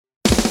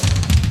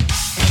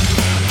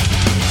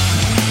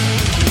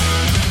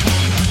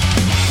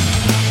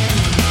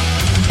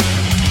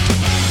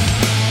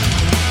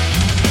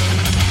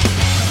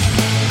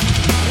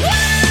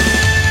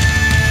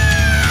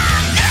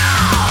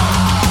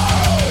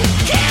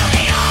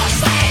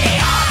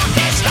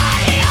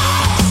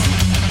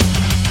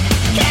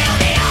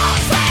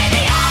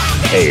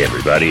Hey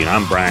everybody,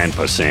 I'm Brian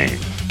Posehn,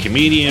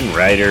 comedian,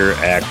 writer,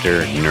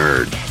 actor,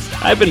 nerd.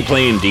 I've been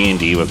playing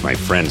D&D with my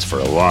friends for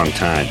a long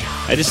time.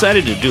 I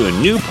decided to do a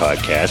new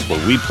podcast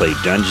where we play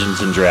Dungeons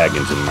 &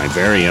 Dragons in my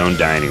very own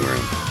dining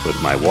room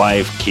with my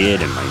wife,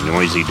 kid, and my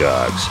noisy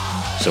dogs.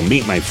 So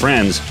meet my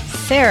friends,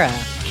 Sarah,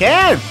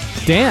 Ken,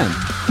 Dan,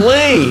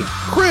 Lee,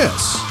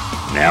 Chris.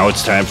 Now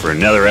it's time for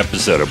another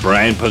episode of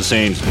Brian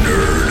Posehn's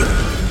Nerd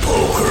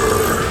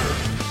Poker.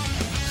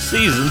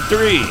 Season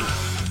 3.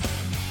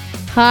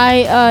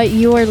 Hi,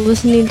 you are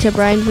listening to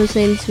Brian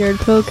Posehn's Nerd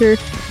Poker.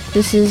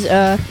 This is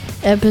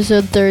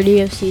episode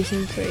 30 of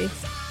season 3.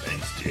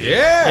 Thanks, dude.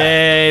 yeah!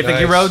 Hey, thank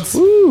you, Rhodes.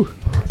 Woo!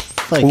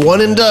 One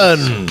and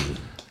done.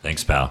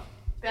 Thanks, pal.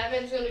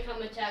 Batman's gonna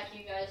come attack you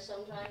guys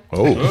sometime.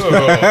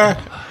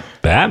 Oh.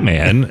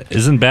 Batman?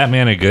 Isn't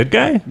Batman a good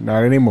guy?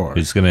 Not anymore.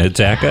 He's going to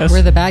attack us?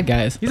 We're the bad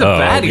guys. He's a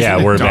bad. He's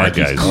yeah, we're dark.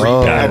 bad guys.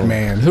 Oh, bad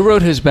man. Who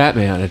wrote his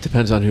Batman? It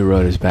depends on who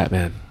wrote his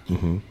Batman.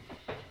 Mm-hmm.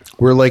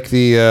 We're like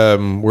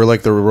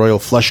the Royal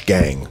Flush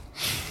Gang.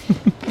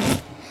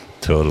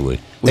 Totally.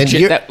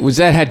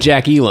 That had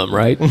Jack Elam,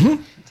 right?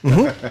 Mm-hmm.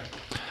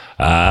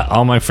 Mm-hmm.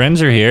 All my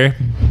friends are here.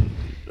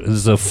 This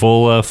is a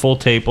full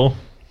table.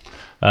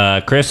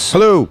 Chris.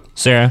 Hello.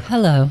 Sarah.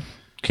 Hello.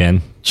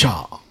 Ken.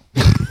 Cha.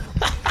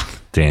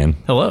 Dan.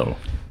 Hello.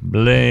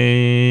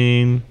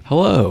 Blaine.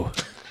 Hello.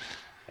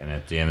 And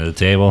at the end of the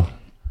table.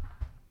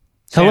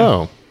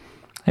 Hello.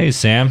 Hey,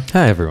 Sam.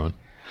 Hi, everyone.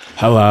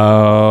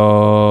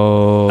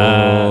 Hello.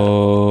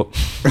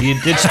 You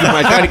ditched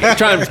the,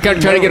 trying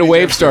to get a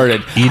wave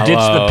started. you ditched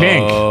the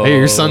pink. Hey,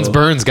 your son's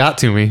burns got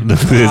to me.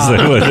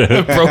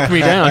 It Broke me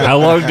down. How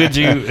long did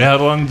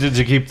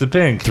you keep the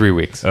pink? 3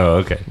 weeks. Oh,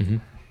 okay. Mm-hmm.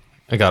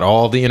 I got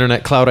all the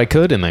internet clout I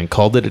could and then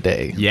called it a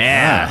day.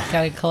 Yeah.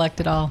 Gotta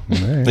collect it all.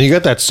 And you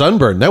got that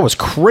sunburn. That was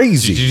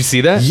crazy. Did you see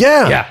that?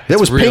 Yeah. Yeah. That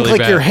was it's pink really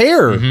like bad. your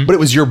hair, but it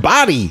was your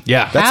body.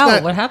 Yeah. That's How?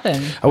 not. What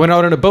happened? I went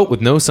out on a boat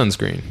with no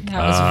sunscreen.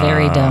 That was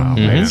very dumb.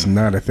 It's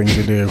not a thing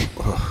to do.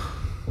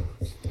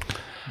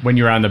 When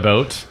you were on the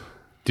boat,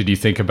 did you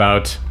think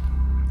about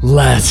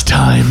last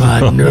time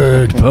on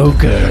Nerd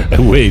Poker?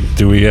 Wait,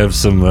 do we have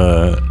some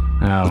Oh.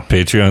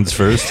 Patreons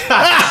first?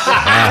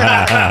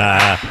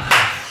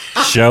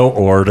 Show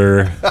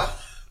order.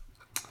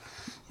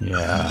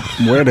 Yeah.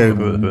 Way to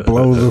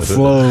blow the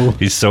flow.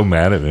 He's so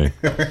mad at me.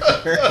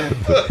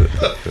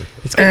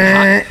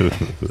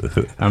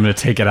 I'm going to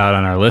take it out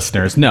on our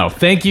listeners. No,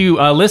 thank you,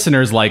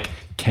 listeners like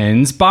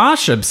Ken's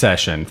Bosch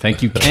Obsession.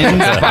 Thank you, Ken's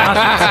Bosch.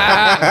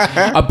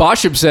 A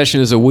Bosch obsession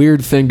is a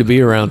weird thing to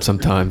be around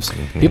sometimes.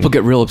 People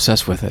get real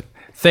obsessed with it.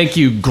 Thank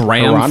you,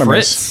 Graham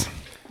Hieronymus. Fritz.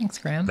 Thanks,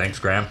 Graham. Thanks,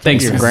 Graham.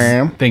 Thanks, you,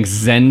 Graham. Thanks,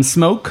 Zen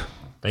Smoke.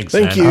 Thanks,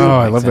 Thank Sam. you. Oh,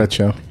 I love that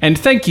show. And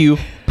thank you,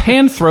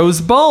 Panthro's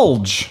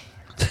Bulge.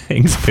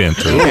 Thanks,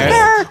 Panther.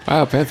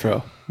 Wow,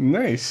 Panthro.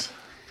 Nice.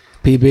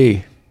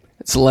 PB.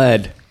 It's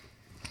lead.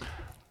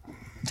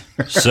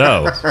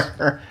 So,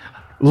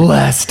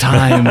 Last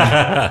time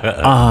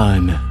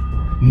on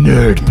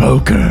Nerd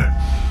Poker.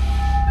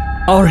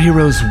 Our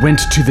heroes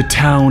went to the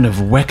town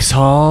of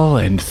Wexhall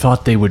and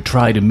thought they would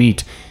try to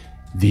meet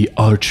the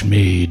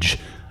Archmage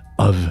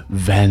of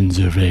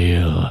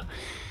Vanzerzale.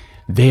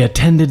 They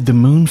attended the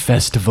Moon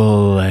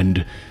Festival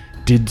and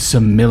did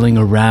some milling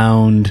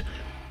around.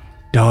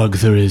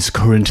 Dogther is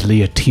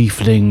currently a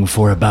tiefling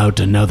for about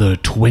another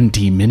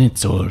 20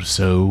 minutes or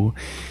so.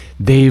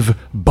 They've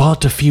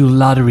bought a few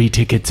lottery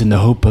tickets in the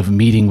hope of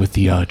meeting with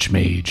the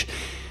Archmage,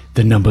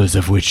 the numbers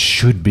of which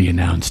should be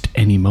announced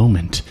any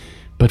moment.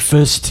 But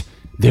first,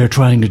 they're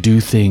trying to do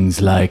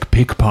things like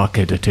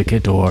pickpocket a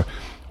ticket or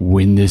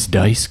win this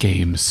dice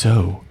game.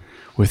 So,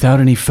 without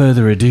any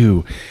further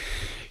ado,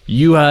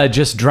 you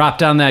just dropped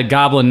down that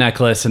goblin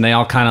necklace and they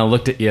all kind of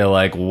looked at you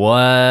like,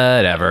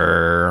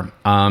 whatever.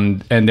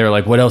 And they're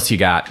like, what else you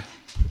got?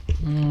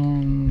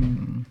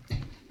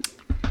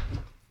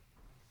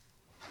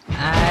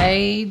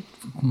 I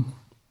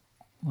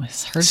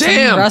heard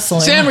some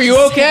rustling. Sam, are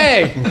you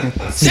okay?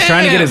 He's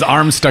trying to get his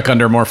arm stuck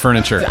under more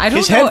furniture. I don't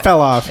His know. head fell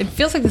off. It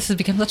feels like this has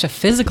become such a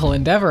physical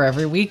endeavor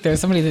every week.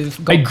 There's somebody that's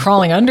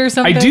crawling under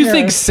something. I do or-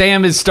 think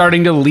Sam is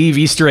starting to leave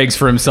Easter eggs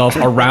for himself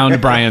around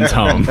Brian's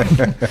home.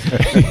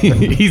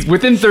 He's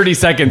within 30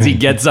 seconds, he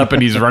gets up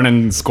and he's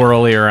running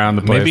squirrely around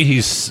the place. maybe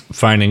he's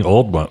finding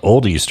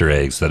old Easter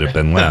eggs that have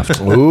been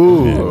left.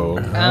 Ooh.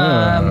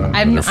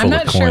 I'm full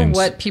not of sure coins.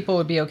 what people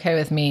would be okay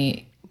with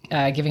me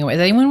giving away. Is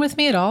anyone with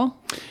me at all?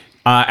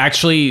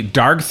 Actually,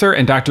 Dargther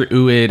and Dr.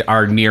 Uid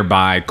are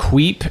nearby.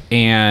 Queep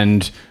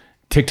and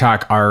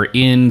TikTok are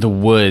in the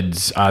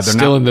woods. They're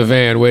Still in the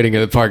van waiting in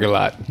the parking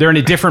lot. They're in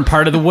a different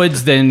part of the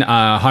woods than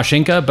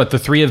Hashinka, but the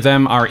three of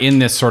them are in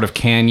this sort of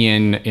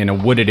canyon in a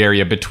wooded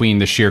area between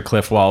the sheer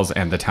cliff walls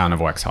and the town of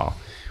Wexhall.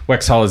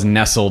 Wexhall is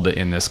nestled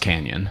in this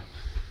canyon.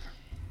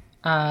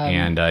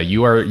 And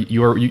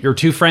your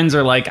two friends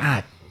are like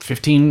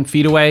 15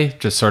 feet away,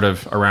 just sort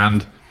of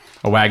around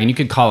a wagon. You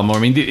could call them more. I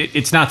mean,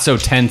 it's not so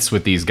tense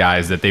with these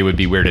guys that they would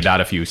be weirded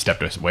out if you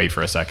stepped away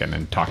for a second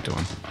and talked to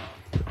them.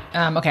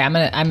 Okay, I'm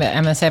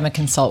gonna say I'm gonna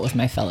consult with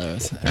my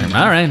fellows.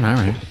 All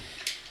right.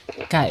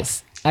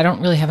 Guys, I don't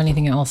really have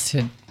anything else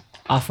to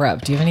offer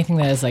up? Do you have anything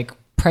that is like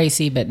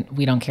pricey but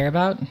we don't care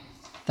about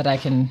that I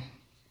can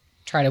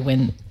try to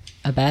win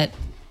a bet?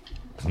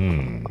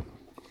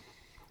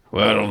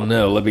 Well, I don't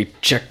know. Let me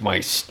check my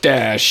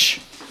stash.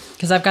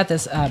 Because I've got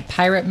this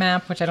pirate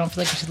map, which I don't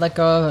feel like we should let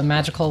go of, a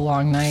magical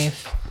long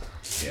knife,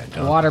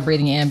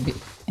 water-breathing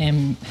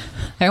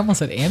I almost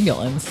said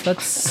ambulance.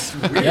 That's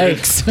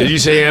yikes. Did you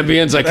say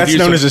ambience? I could That's use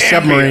known as a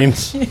submarine.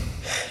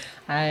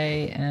 I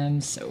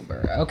am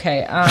sober.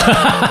 Okay.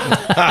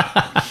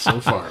 so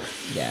far.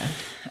 Yeah.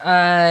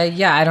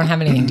 I don't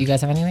have anything. Do you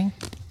guys have anything?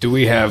 Do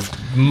we have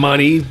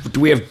money? Do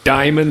we have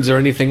diamonds or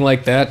anything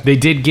like that? They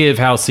did give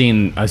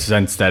Halcyon a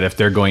sense that if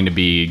they're going to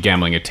be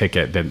gambling a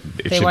ticket, that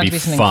it They should want be it to be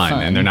something fun,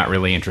 fun. and they're not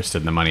really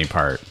interested in the money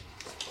part.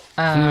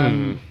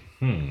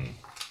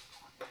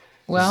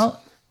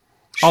 Well,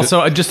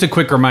 Also, just a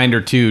quick reminder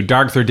too,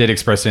 Darkther did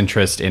express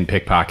interest in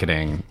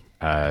pickpocketing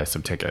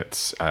some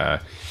tickets.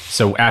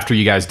 So after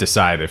you guys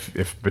decide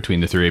if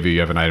between the three of you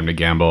have an item to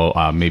gamble,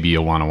 maybe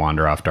you'll want to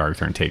wander off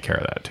Darkther and take care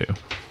of that too.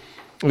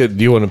 Do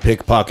you want to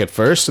pickpocket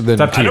first? And then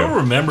It's up to I you. don't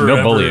remember No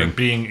ever bullying.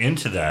 being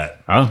into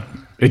that. Oh,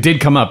 it did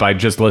come up. I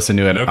just listened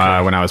to it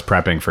Okay. when I was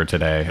prepping for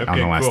today on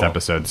Okay, the last cool.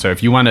 episode. So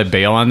if you want to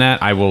bail on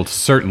that, I will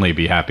certainly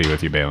be happy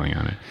with you bailing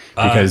on it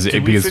because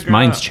did we figure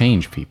minds out-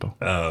 change, people.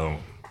 Oh.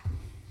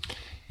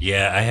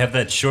 Yeah, I have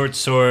that short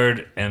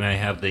sword and I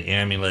have the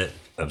amulet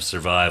of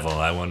survival.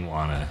 I wouldn't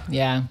want to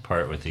yeah.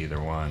 part with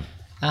either one.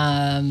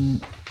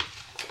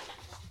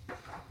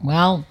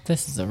 Well,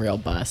 this is a real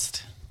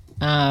bust.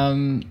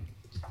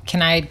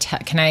 Can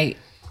I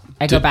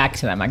go back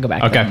to them? I go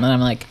back to Okay. them and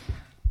I'm like,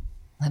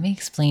 let me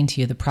explain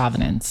to you the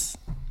provenance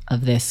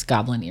of this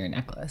goblin ear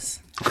necklace.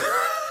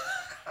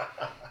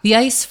 The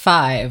Ice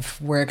Five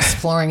were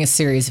exploring a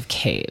series of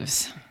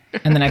caves.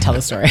 And then I tell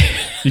the story.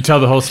 You tell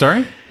the whole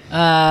story? No,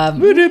 I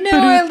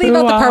leave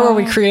out the part where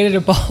we created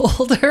a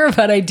boulder,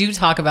 but I do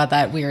talk about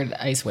that weird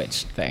ice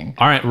witch thing.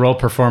 All right, roll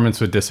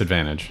performance with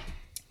disadvantage.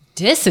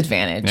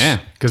 Disadvantage. Yeah,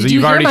 because Did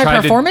you've you hear already my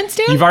tried performance,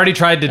 Dan? You've already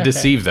tried to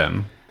deceive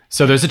them.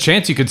 So there's a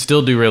chance you could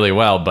still do really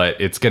well, but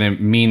it's going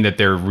to mean that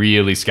they're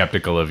really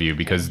skeptical of you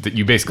because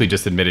you basically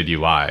just admitted you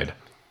lied.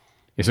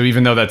 So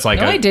even though that's like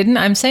No, I didn't.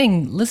 I'm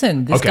saying,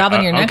 listen, this Okay,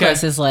 goblin ear okay.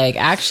 necklace is like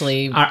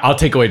actually. I'll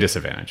take away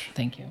disadvantage.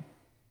 Thank you.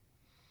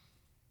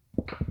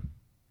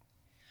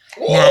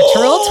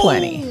 Natural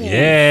 20.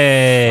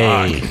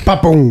 Yay!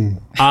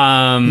 Ba-boom.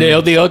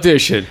 Nailed the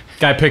audition.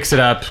 Guy picks it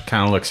up,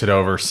 kind of looks it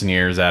over,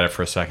 sneers at it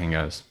for a second,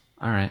 goes,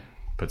 all right,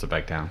 puts it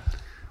back down.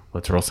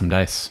 Let's roll some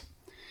dice.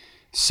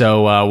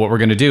 So what we're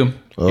going to do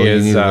oh, you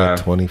is need about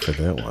 20 for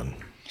that one.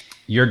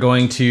 you're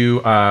going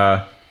to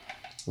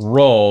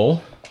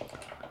roll,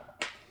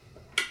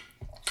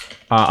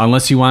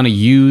 unless you want to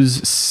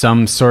use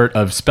some sort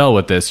of spell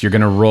with this, you're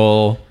going to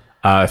roll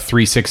 3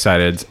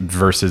 6-sideds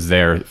versus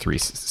their 3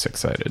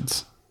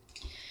 6-sideds.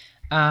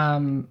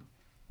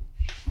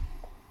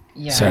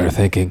 Yeah. Sarah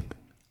thinking.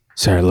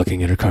 Sarah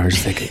looking at her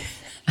cards thinking.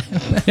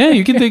 Yeah,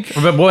 you can think.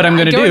 But what I'm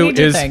going to don't do need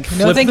to is think. flip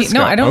No, the thinking. No,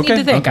 scale. I don't need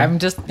to think. Okay. I'm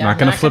just Not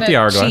gonna flip the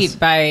hourglass. Cheat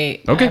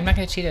by. Okay. I'm not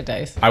going to cheat at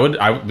dice. I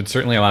would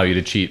certainly allow you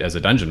to cheat as a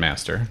dungeon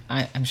master.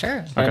 I'm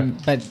sure.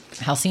 But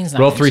Halcyon's not.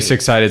 Roll gonna 3 cheat.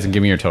 6-sideds and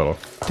give me your total.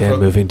 Dan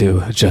moving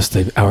to adjust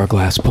the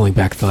hourglass, pulling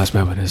back at the last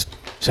moment as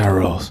Sarah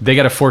rolls. They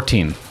got a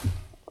 14.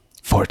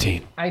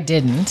 14. I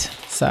didn't,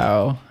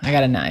 so I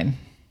got a 9.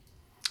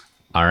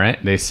 All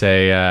right. They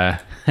say, all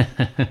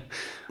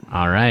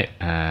right.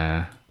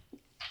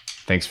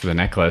 Thanks for the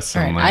necklace.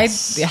 All right.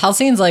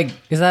 Halcyon's like,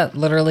 is that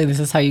literally? This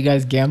is how you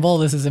guys gamble?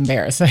 This is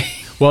embarrassing.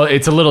 Well,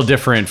 it's a little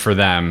different for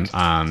them.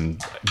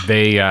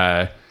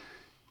 They're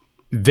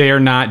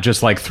not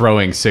just like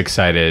throwing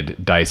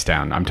 6-sided dice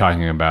down. I'm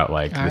talking about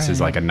like this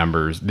is like a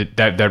numbers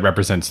that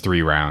represents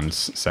 3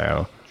 rounds.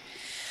 So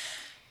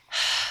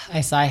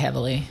I sigh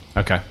heavily.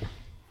 okay.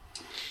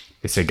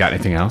 They say, got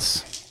anything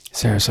else?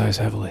 Sarah sighs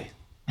heavily.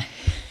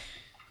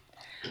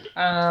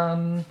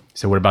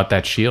 So what about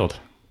that shield?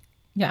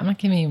 Yeah, I'm not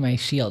giving you my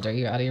shield. Are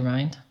you out of your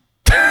mind?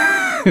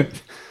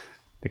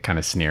 They kind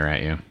of sneer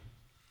at you.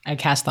 I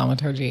cast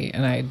thaumaturgy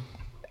and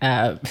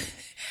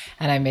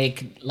I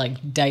make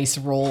like dice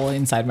roll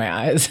inside my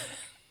eyes.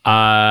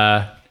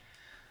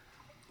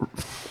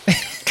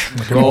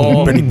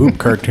 Roll. Betty Boop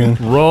cartoon.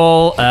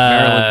 Roll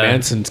Marilyn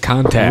Manson's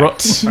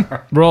contacts.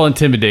 roll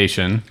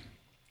intimidation.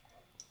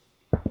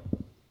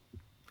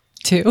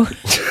 2.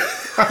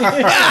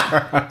 They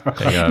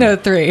go, No,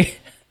 3.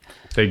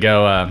 they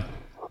go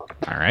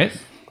all right.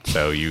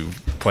 So you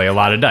play a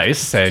lot of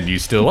dice and you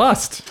still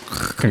lost. Made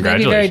me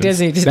Congratulations.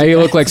 very dizzy. Now you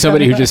look like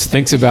somebody who just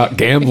thinks about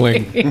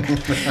gambling. They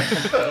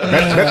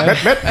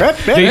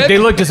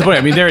look disappointed.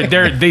 I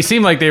mean, they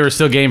seem like they were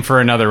still game for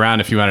another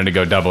round if you wanted to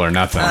go double or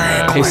nothing.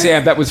 Hey,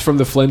 Sam, that was from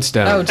the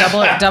Flintstones. Oh,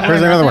 double Here's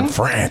or another one. nothing?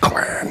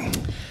 Franklin.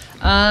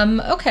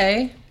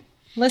 Okay.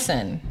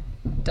 Listen,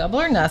 double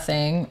or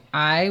nothing.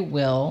 I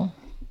will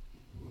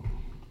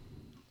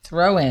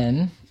throw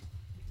in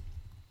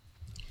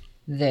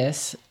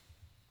this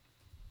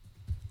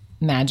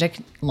magic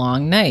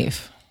long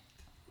knife.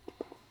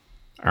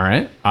 All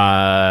right.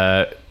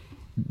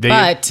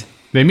 But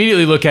They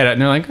immediately look at it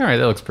and they're like, all right,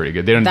 that looks pretty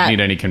good. They don't need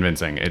any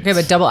convincing. Okay,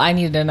 but double. I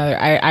need another.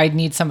 I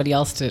need somebody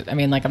else to. I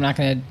mean, like, I'm not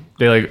gonna.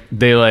 They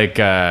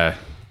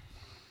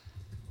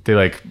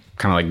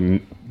kind of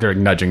like they're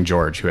nudging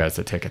George, who has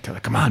the ticket. They're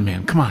like, come on,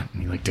 man, come on.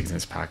 And he like digs in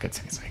his pockets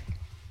and he's like,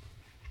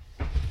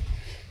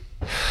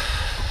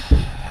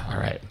 all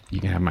right, you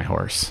can have my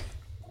horse.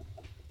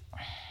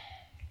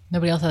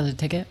 Nobody else has a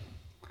ticket.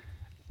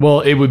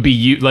 Well, it would be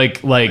you.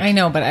 Like I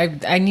know, but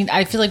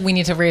I feel like we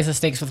need to raise the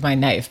stakes with my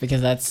knife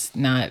because that's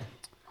not.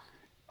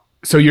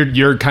 So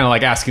you're kind of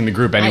like asking the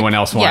group, anyone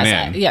else want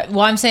in? Yeah.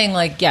 Well, I'm saying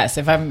like yes.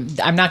 If I'm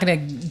not going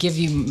to give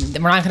you.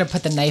 We're not going to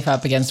put the knife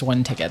up against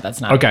one ticket.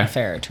 That's not a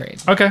fair trade.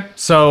 Okay,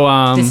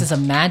 so this is a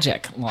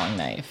magic long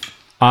knife.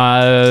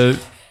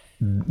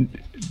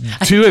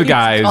 Two of the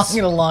guys. Calling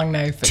it a long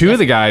knife. Two of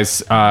the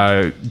guys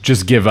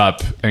just give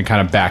up and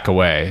kind of back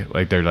away.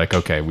 Like they're like,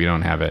 okay, we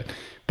don't have it.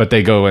 But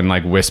they go and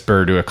like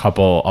whisper to a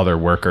couple other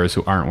workers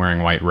who aren't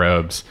wearing white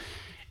robes.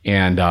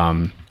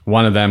 And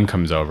one of them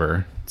comes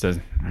over, says,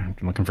 I'm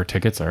looking for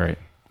tickets. All right,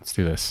 let's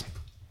do this.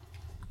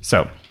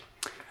 So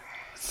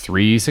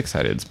 3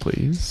 6-sideds,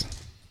 please.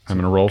 I'm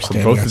going to roll for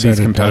both of these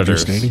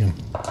competitors.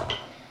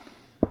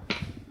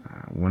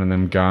 One of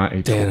them got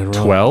a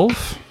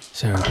 12.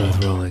 Sarah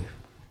both rolling.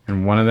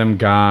 And one of them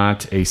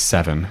got a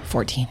 7.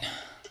 14.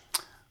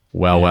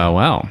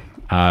 Well.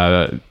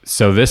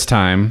 So this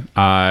time,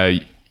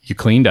 you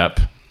cleaned up.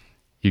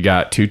 You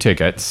got 2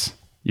 tickets.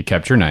 You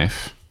kept your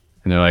knife.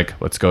 And they're like,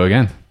 let's go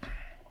again.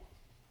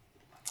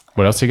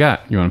 What else you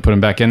got? You want to put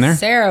them back in there?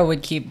 Sarah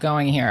would keep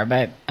going here,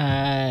 but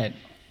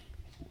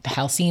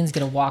Halcyon's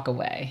going to walk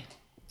away.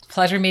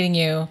 Pleasure meeting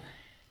you.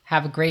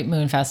 Have a great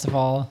moon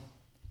festival.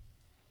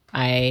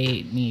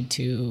 I need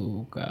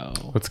to go.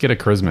 Let's get a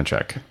charisma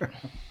check.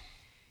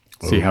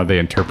 See how they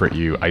interpret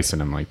you icing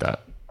them like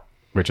that.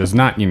 Which is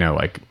not,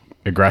 like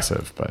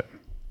aggressive, but...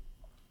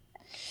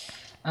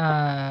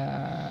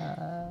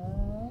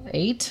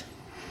 8.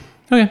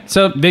 Okay,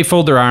 so they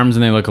fold their arms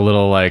and they look a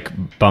little like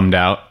bummed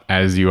out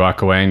as you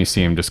walk away, and you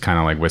see him just kind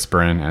of like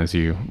whispering as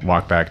you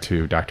walk back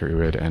to Dr.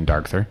 Uid and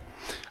Darkther.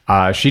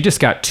 She just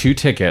got 2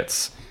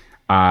 tickets.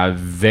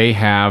 They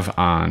have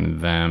on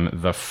them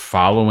the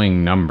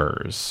following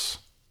numbers: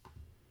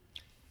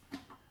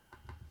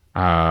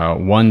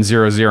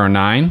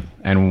 1009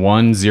 and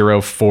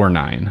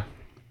 1049.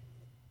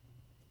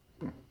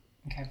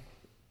 Okay.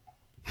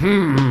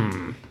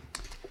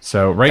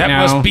 So right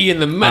now... That must be in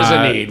the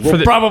mezzanine.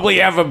 We'll probably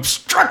have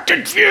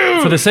obstructed view.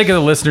 For the sake of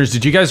the listeners,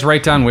 did you guys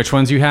write down which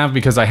ones you have?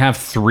 Because I have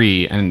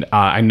 3, and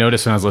I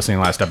noticed when I was listening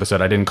to last episode,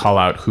 I didn't call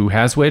out who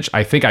has which.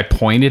 I think I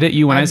pointed at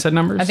you when I said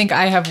numbers. I think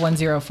I have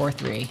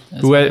 1043.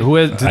 Who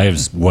has I have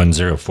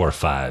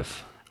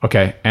 1045.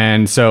 Okay,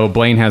 and so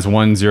Blaine has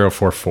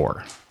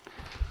 1044.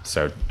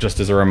 So just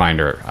as a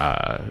reminder,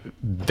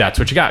 that's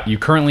what you got. You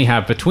currently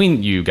have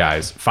between you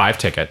guys 5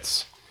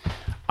 tickets,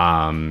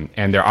 and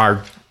there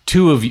are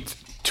 2 of you.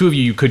 2 of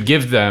you could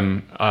give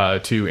them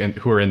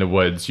who are in the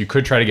woods. You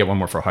could try to get one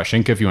more for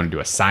Hushinka if you want to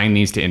assign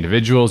these to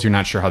individuals. You're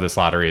not sure how this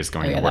lottery is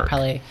going to work.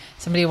 Probably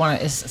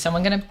is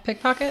someone going to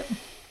pickpocket?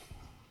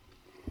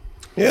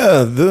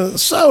 Yeah, the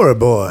sour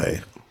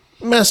boy,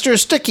 Master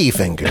Sticky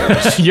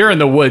Fingers. You're in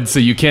the woods, so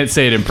you can't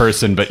say it in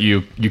person, but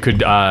you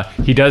could.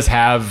 He does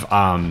have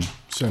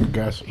Send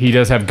Gus. He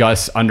does have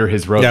Gus under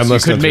his robe. Yeah, so you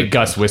could make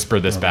Gus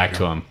whisper this back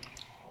to him.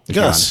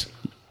 Gus,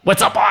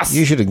 what's up, boss?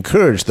 you should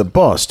encourage the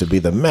boss to be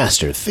the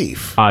master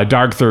thief.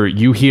 Darkther,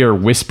 you hear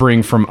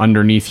whispering from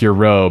underneath your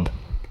robe.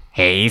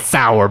 Hey,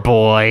 sour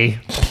boy.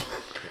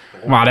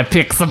 Want to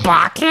pick some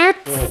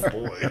pockets?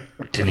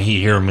 Did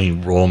he hear me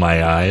roll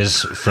my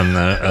eyes from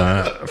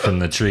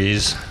the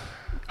trees?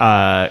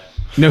 No,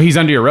 he's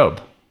under your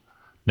robe.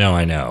 No,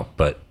 I know,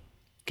 but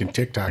Can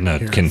TikTok no,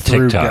 hear can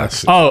through TikTok?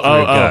 Gus.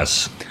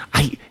 Gus.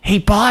 Hey,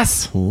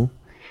 boss.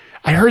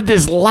 I heard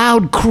this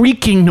loud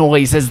creaking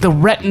noise as the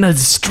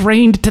retinas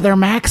strained to their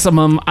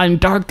maximum on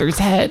Darkther's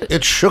head.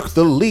 It shook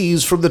the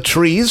leaves from the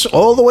trees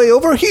all the way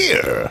over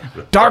here.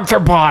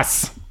 Darkther,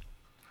 boss.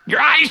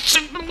 Your eyes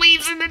shook the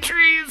leaves in the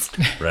trees.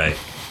 Right.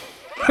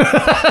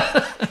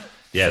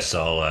 Yes,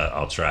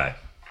 I'll try.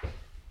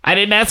 I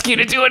didn't ask you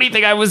to do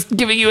anything. I was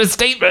giving you a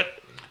statement.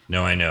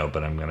 No, I know,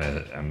 but I'm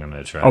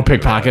gonna try. Oh,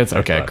 pickpockets?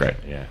 Okay, great.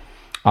 Yeah.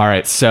 All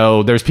right,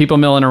 so there's people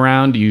milling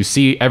around. You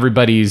see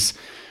everybody's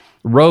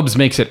robes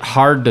makes it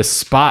hard to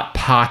spot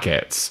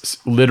pockets,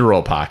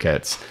 literal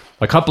pockets.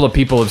 A couple of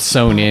people have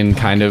sewn in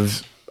kind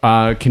of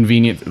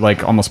convenient,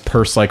 like almost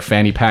purse-like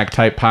fanny pack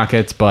type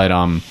pockets, but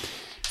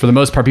for the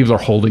most part, people are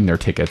holding their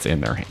tickets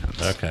in their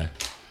hands. Okay.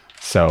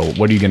 So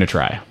what are you going to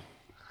try?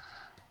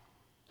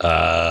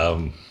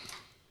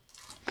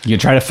 You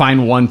try to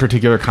find one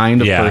particular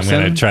kind of person?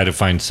 I'm going to try to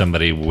find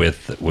somebody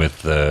with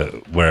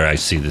the where I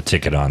see the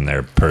ticket on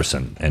their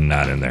person and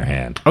not in their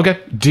hand. Okay,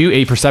 do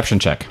a perception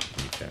check.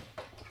 Okay.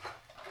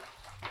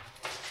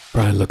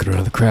 Brian looking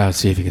around the crowd,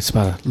 see if he can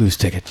spot a loose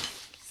ticket.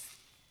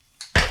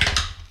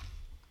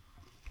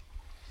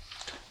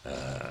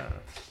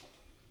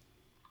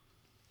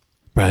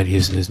 Brian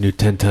using his new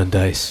 10-ton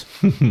dice.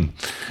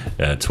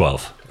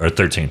 12 or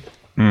 13.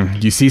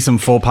 You see some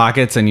full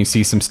pockets and you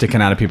see some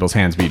sticking out of people's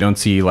hands, but you don't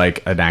see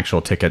like an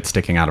actual ticket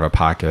sticking out of a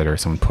pocket or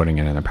someone putting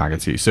it in their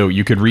pocket. So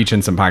you could reach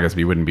in some pockets, but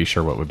you wouldn't be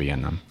sure what would be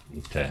in them.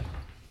 Okay.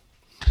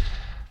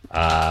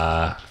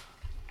 All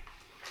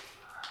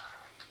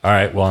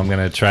right. Well, I'm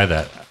going to try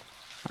that.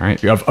 All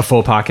right. You have a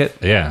full pocket?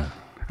 Yeah.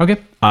 Okay.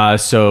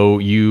 So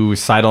you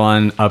sidle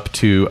on up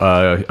to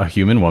a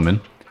human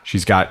woman.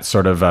 She's got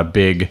sort of a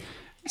big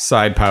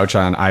side pouch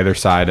on either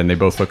side, and they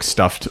both look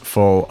stuffed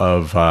full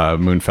of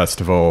Moon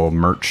Festival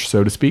merch,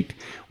 so to speak.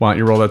 Why don't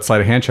you roll that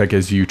sleight of hand check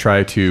as you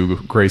try to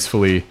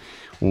gracefully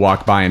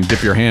walk by and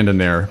dip your hand in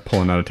there,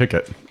 pulling out a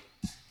ticket.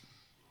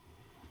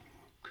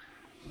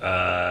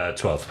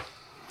 12.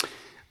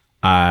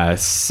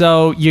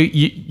 So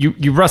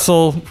you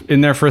wrestle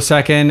in there for a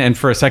second, and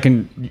for a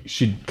second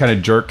she kind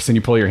of jerks, and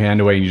you pull your hand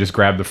away, and you just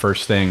grab the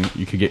first thing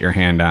you could get your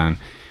hand on.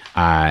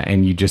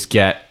 And you just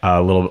get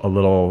a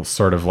little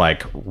sort of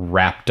like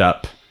wrapped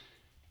up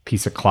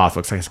piece of cloth.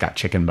 Looks like it's got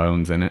chicken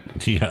bones in it.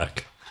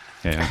 Yuck.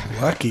 Yeah.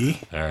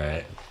 Lucky. All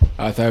right.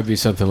 I thought it would be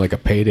something like a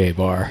payday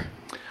bar.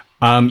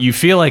 You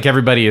feel like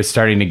everybody is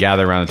starting to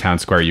gather around the town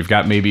square. You've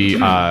got maybe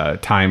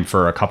time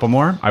for a couple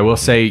more. I will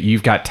say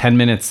you've got 10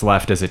 minutes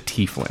left as a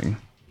tiefling.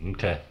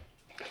 Okay.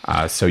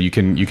 So you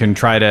can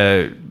try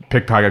to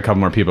pickpocket a couple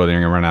more people, then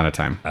you're gonna run out of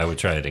time. I would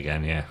try it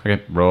again, yeah.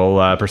 Okay,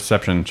 roll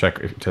perception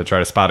check to try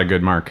to spot a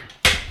good mark.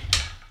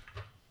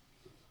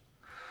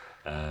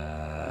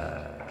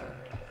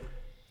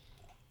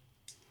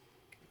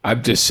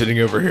 I'm just sitting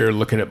over here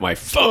looking at my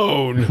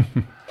phone.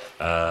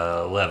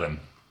 11.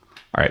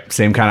 All right,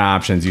 same kind of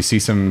options. You see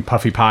some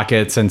puffy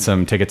pockets and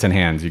some tickets in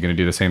hands. You gonna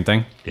do the same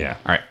thing? Yeah.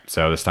 All right,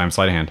 so this time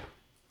sleight of hand.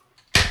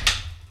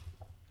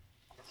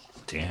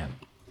 Damn.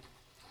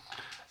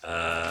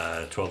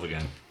 12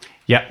 again.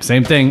 Yep,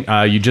 same thing.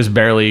 You just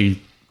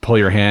barely pull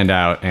your hand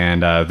out,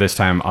 and this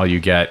time all you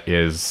get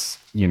is,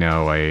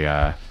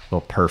 a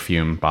little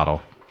perfume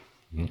bottle.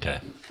 Okay.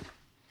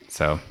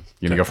 So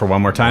you gonna go for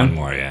one more time? One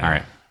more, yeah. All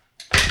right.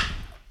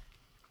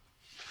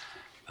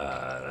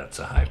 That's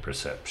a high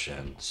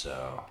perception,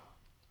 so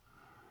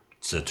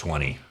it's a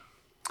 20.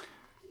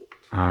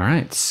 All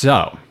right,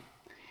 so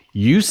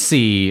you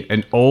see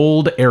an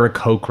old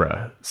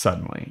Aarakocra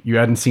suddenly. You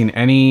hadn't seen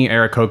any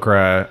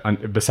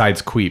Aarakocra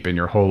besides Queep in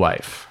your whole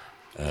life.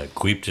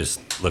 Queep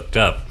just looked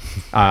up.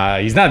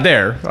 He's not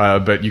there,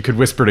 but you could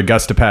whisper to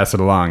Gus to pass it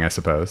along, I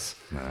suppose.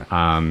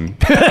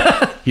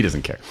 He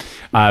doesn't care.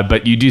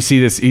 But you do see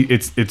this.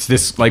 It's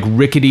this like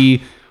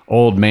rickety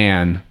old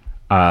man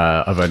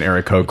of an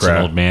Aarakocra. It's an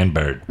old man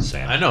bird,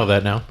 Sam. I know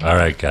that now. All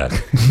right, got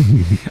it.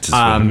 Just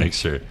want to make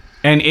sure.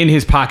 And in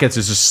his pockets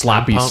is just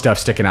sloppy stuff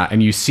sticking out.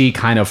 And you see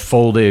kind of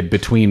folded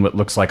between what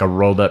looks like a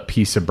rolled up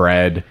piece of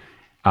bread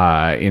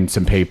in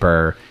some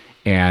paper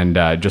and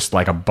just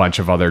like a bunch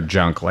of other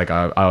junk, like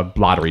a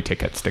lottery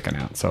ticket sticking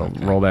out. So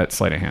roll that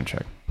sleight of hand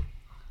check.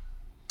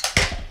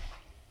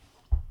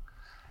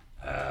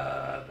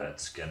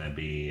 That's going to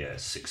be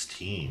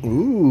 16.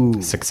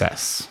 Ooh.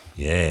 Success.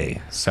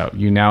 Yay. So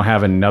you now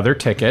have another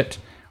ticket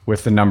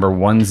with the number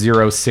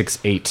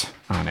 1068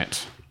 on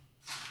it.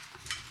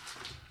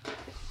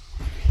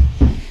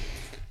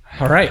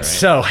 All right.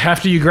 So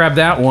after you grab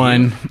that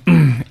one,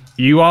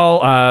 you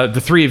all,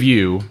 the three of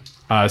you,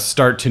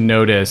 start to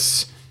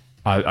notice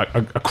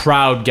a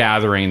crowd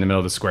gathering in the middle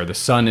of the square. The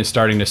sun is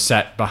starting to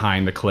set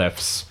behind the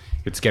cliffs.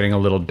 It's getting a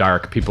little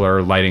dark. People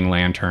are lighting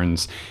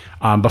lanterns.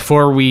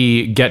 Before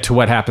we get to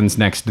what happens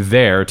next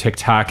there,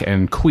 TikTok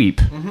and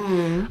Queep,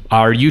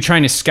 are you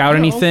trying to scout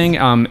anything?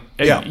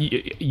 Yeah.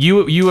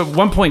 You at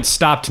one point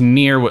stopped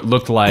near what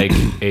looked like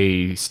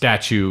a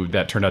statue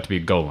that turned out to be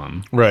a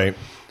golem. Right.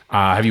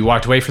 Have you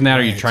walked away from that?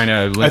 Are you trying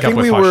to link up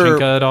with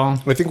Hashinka at all?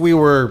 I think we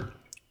were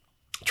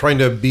trying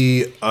to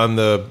be on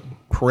the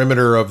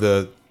perimeter of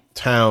the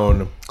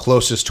town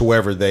closest to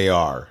wherever they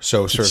are.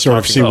 So sort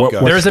of see what-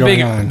 There's a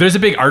going on? there's a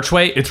big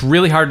archway. It's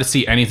really hard to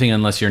see anything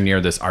unless you're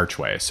near this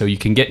archway. So you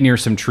can get near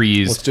some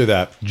trees. Let's do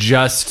that.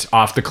 Just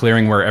off the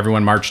clearing where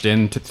everyone marched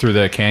in through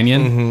the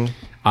canyon.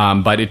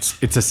 But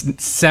it's a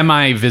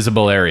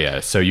semi-visible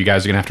area, so you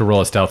guys are gonna have to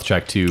roll a stealth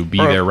check to be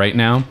there right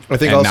now. I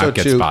think and also not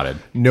get too, spotted.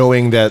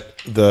 knowing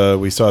that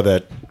we saw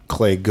that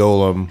clay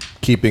golem,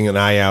 keeping an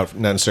eye out,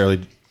 not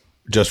necessarily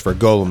just for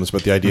golems,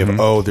 but the idea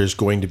of there's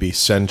going to be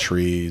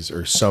sentries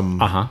or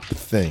some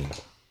thing.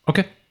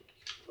 Okay.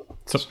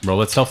 So roll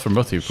that stealth from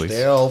both of you, please.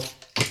 Stealth.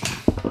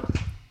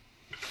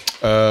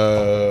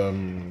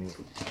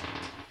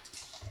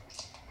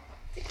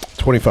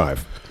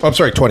 25. Oh, I'm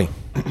sorry, 20.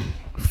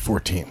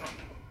 14.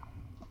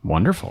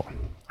 Wonderful.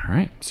 All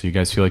right. So you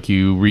guys feel like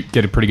you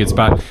get a pretty good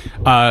spot.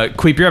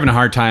 Queep, you're having a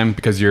hard time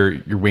because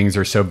your wings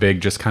are so big,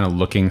 just kind of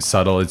looking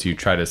subtle as you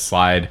try to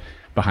slide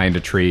behind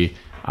a tree.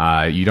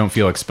 You don't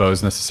feel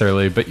exposed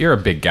necessarily, but you're a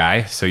big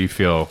guy, so you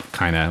feel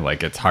kind of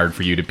like it's hard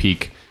for you to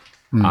peek.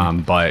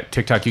 But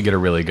TikTok, you get a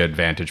really good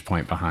vantage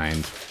point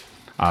behind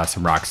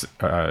some rocks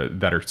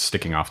that are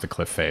sticking off the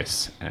cliff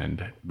face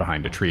and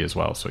behind a tree as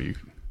well. So you...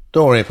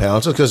 Don't worry, pal.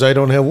 It's because I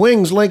don't have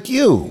wings like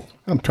you.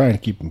 I'm trying to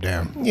keep them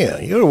down. Yeah,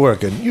 you're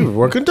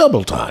working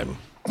double time.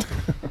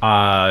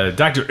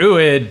 Dr.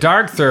 Uid,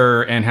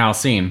 Darkther, and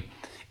Halcyon,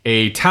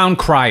 a town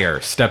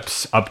crier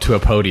steps up to a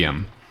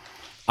podium.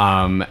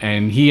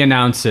 And he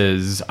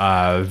announces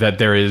that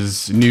there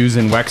is news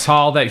in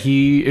Wexhall that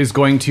he is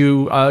going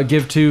to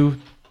give to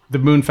the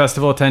Moon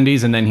Festival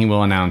attendees, and then he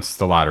will announce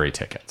the lottery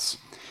tickets.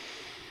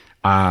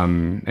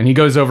 And he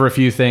goes over a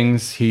few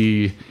things.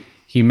 He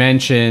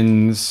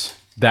mentions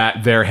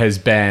that there has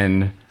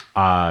been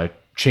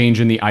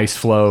change in the ice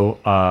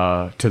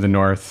flow to the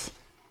north.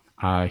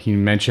 He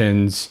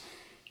mentions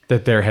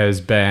that there has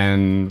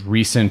been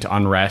recent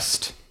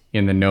unrest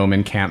in the gnome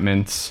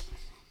encampments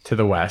to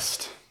the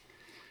west.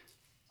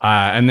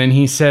 And then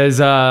he says,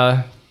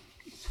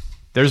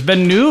 there's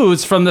been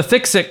news from the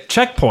Thixik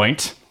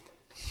checkpoint.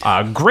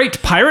 A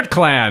great pirate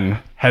clan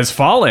has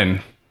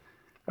fallen.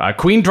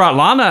 Queen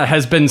Dratlana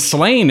has been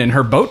slain and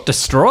her boat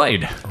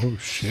destroyed. Oh,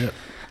 shit.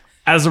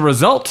 As a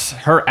result,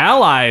 her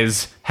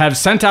allies have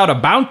sent out a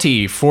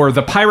bounty for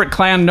the pirate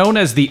clan known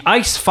as the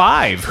Ice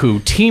Five, who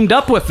teamed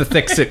up with the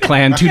Thixik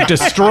clan to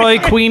destroy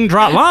Queen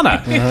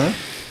Dratlana. Uh-huh.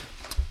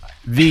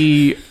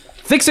 The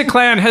Thixik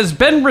clan has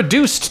been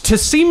reduced to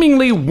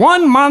seemingly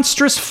one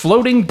monstrous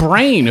floating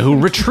brain who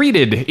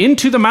retreated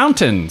into the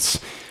mountains.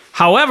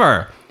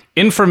 However,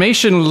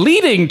 information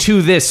leading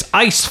to this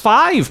Ice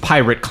Five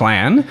pirate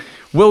clan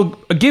will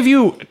give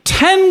you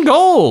 10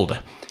 gold.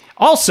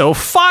 Also,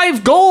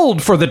 5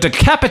 gold for the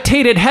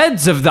decapitated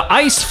heads of the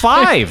Ice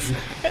Five.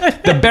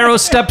 The Barrow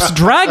Steps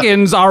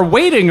dragons are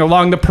waiting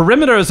along the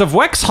perimeters of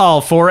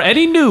Wexhall for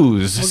any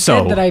news. Well,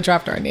 so good that I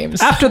dropped our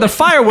names. After the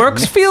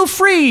fireworks, feel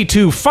free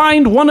to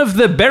find one of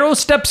the Barrow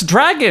Steps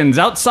dragons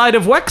outside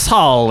of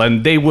Wexhall,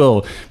 and they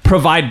will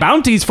provide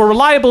bounties for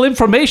reliable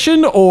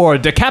information or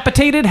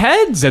decapitated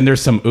heads. And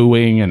there's some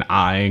oohing and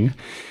eyeing.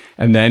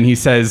 And then he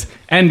says,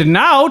 and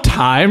now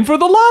time for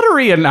the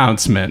lottery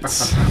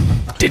announcements.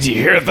 Did you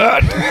hear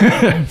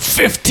that?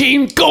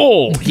 15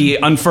 gold. He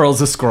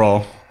unfurls a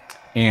scroll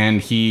and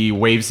he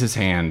waves his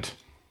hand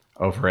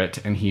over it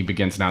and he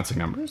begins announcing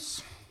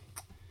numbers.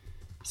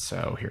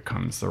 So here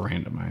comes the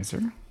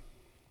randomizer.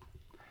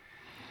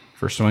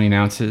 First one he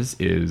announces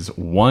is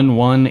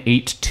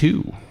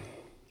 1182.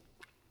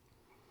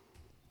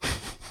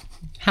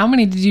 How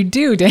many did you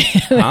do, Dan?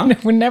 Huh?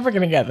 We're never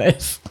going to get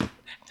this.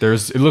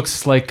 It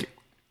looks like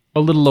a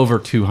little over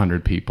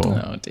 200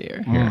 people. Oh,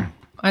 dear. Here.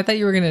 I thought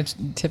you were going to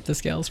tip the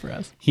scales for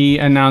us. He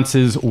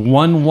announces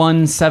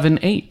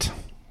 1178.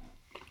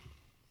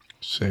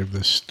 Save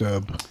the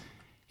stub.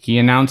 He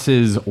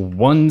announces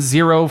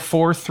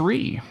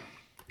 1043.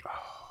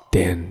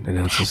 Dan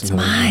announces That's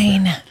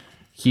mine.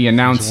 He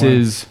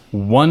announces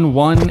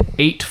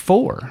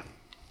 1184.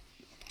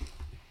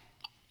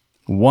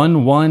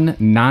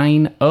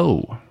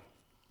 1190.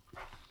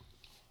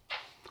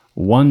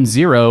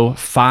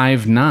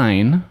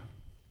 1059.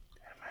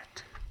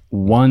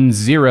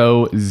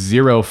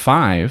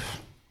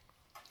 1005.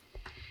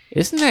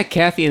 Isn't that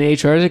Kathy and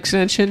HR's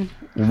extension?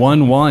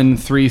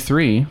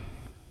 1133.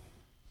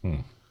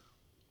 And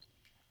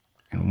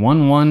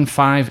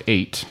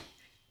 1158.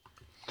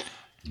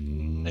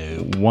 No.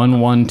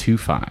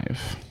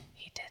 1125.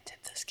 He did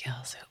tip the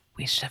scales.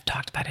 We should have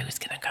talked about who's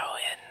going to go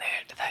in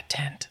there to that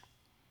tent.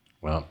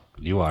 Well,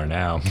 you are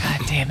now.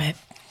 God damn it.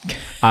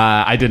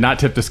 I did not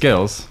tip the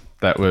scales.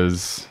 That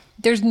was...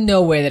 There's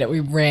no way that we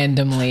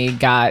randomly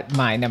got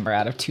my number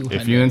out of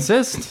 200. If you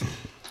insist.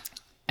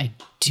 I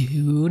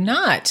do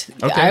not.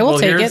 Okay, I will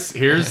take it.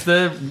 Here's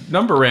the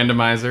number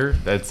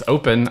randomizer that's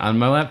open on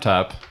my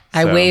laptop.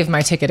 I wave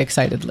my ticket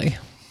excitedly.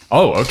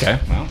 Oh, okay.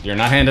 Well, you're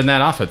not handing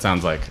that off, it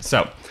sounds like.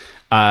 So,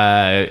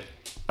 a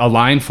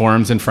line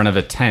forms in front of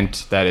a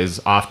tent that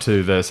is off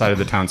to the side of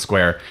the town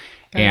square.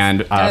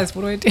 Guys,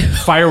 what do I do?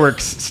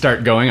 Fireworks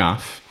start going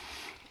off.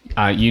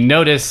 You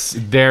notice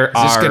there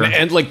are... Is this going to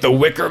end like the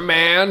Wicker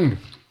Man?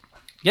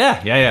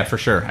 Yeah, for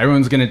sure.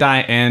 Everyone's going to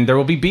die, and there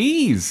will be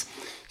bees.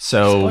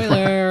 So,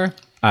 Spoiler.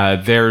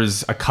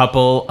 There's a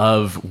couple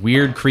of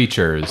weird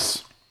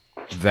creatures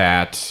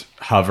that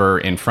hover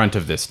in front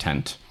of this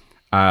tent.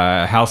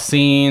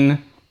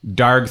 Halcyon,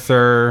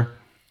 Darkther,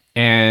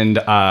 and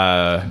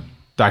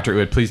Dr.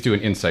 Uid, please do an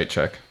insight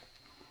check.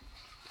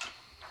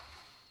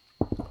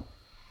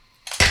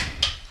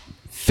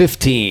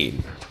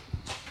 15.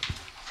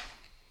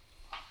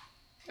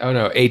 Oh,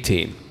 no,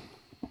 18.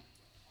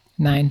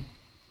 9.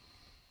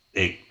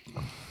 8.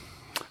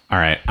 All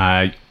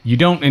right. You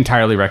don't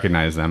entirely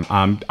recognize them.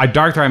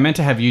 Darkther, I meant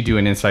to have you do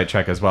an insight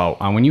check as well.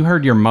 When you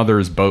heard your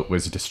mother's boat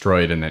was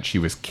destroyed and that she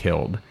was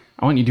killed,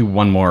 I want you to do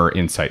one more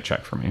insight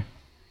check for me.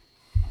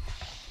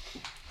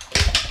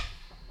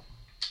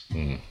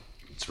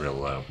 It's real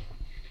low.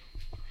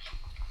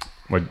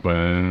 What?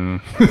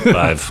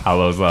 5. How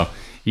low is low?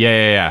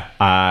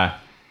 Yeah.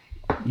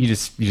 You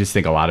just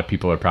think a lot of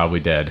people are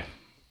probably dead.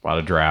 A lot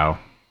of drow.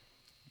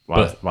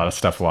 A lot of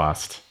stuff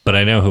lost. But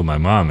I know who my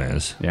mom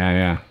is.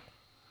 Yeah.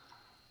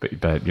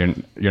 But you're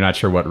not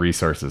sure what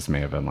resources may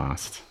have been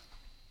lost.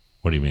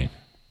 What do you mean?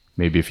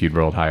 Maybe if you'd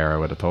rolled higher, I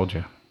would have told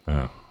you.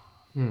 Oh.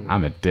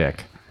 I'm a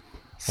dick.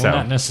 So Well,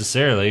 not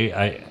necessarily.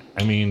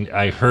 I mean,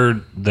 I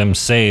heard them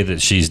say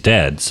that she's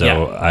dead,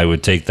 so I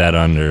would take that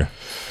under.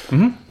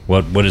 Mm-hmm.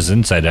 What does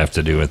insight have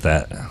to do with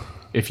that?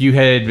 If you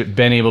had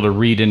been able to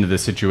read into the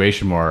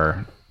situation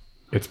more,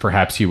 it's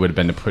perhaps you would have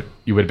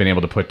been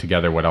able to put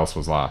together what else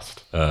was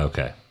lost.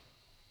 Okay.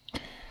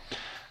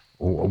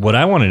 What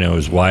I want to know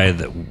is why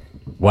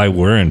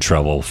we're in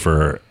trouble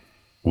for.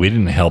 We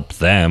didn't help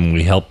them.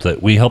 We helped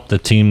the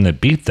team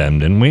that beat them,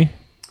 didn't we?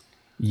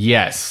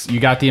 Yes, you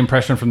got the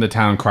impression from the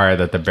town crier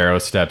that the Barrow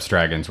Steps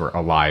dragons were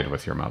allied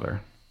with your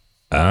mother.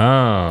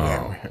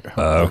 Oh,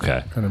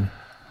 okay.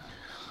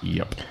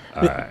 Yep.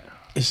 All right.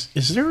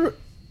 Is there?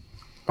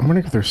 I'm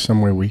wondering if there's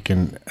some way we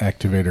can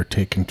activate or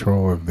take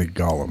control of the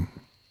golem.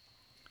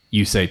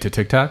 You say to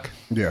TikTok?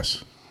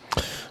 Yes.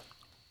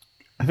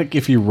 I think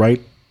if you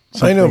write I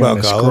something know on about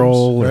a golems,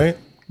 scroll, right?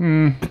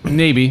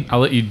 Maybe. I'll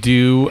let you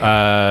do,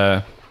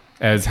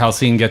 as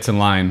Halcyon gets in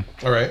line,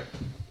 All right.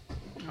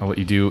 I'll let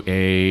you do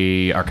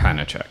a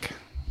Arcana check.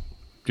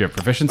 Do you have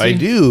proficiency? I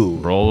do.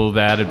 Roll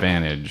that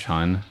advantage,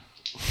 hun.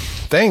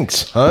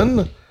 Thanks,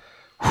 hun.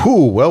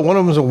 Whew, well, one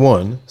of them's a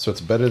 1, so it's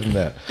better than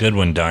that. Good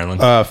one, darling.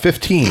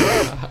 15.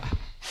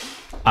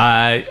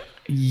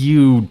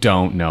 You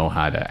don't know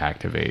how to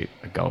activate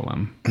a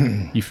golem.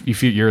 you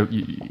feel you're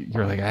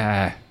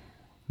like,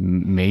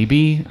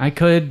 maybe I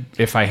could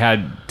if I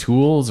had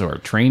tools or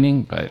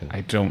training, but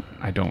I don't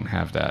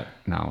have that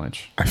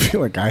knowledge. I feel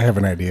like I have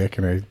an idea.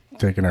 Can I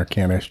take an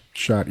Arcana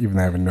shot, even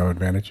though I have no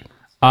advantage?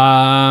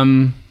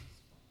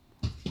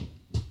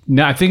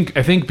 No, I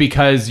think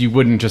because you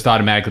wouldn't just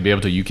automatically be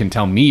able to, you can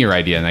tell me your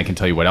idea and I can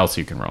tell you what else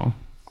you can roll.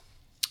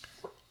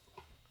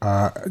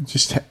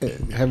 Just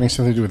having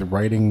something to do with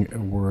writing a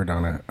word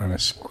on a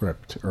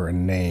script or a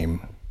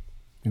name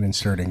and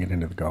inserting it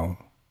into the golem.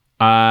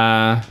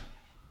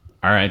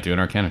 All right, do an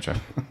Arcana check.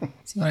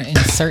 So you want to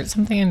insert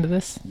something into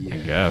this? I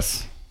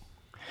guess.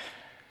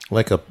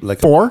 Like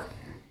 4?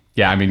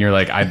 Yeah, I mean, you're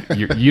like,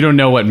 you don't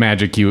know what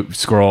magic you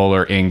scroll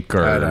or ink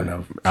or I don't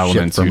know.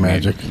 elements Shit you from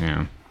need. magic.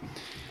 Yeah.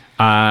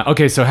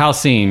 Okay, so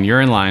Halcyon,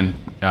 you're in line.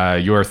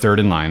 You're third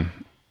in line.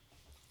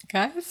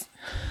 Guys?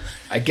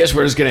 I guess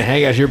we're just gonna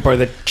hang out here by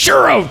the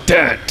churro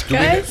tent.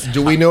 Guys?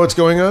 Do we know what's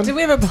going on? Do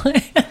we have a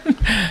plan?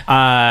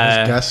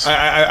 Guess.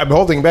 I'm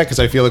holding back because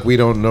I feel like we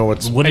don't know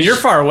what's... And you're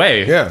far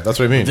away. Yeah, that's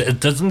what I mean.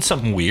 Doesn't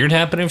something weird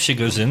happen if she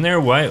goes in there?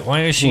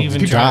 Why is she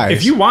even dies. trying?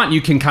 If you want, you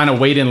can kind of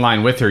wait in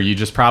line with her. You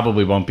just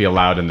probably won't be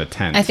allowed in the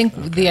tent. I think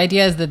the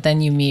idea is that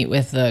then you meet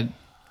with the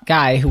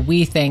guy who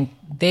we think,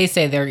 they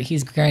say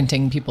he's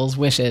granting people's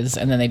wishes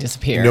and then they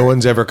disappear. No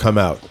one's ever come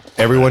out.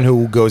 Everyone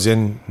who goes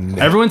in...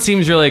 Everyone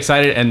seems really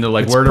excited, and the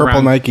It's word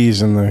purple around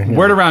Nikes and the...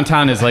 word around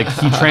town is like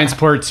he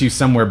transports you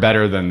somewhere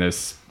better than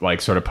this,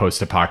 like sort of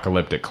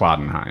post-apocalyptic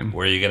Clodenheim.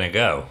 Where are you going to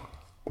go?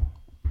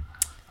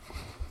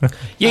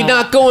 You're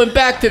not going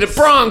back to the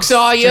Bronx,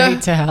 are you?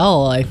 Straight to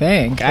hell, I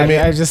think. I mean,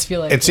 I just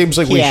feel like It seems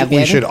like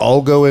we should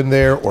all go in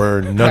there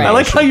or none Right. of I us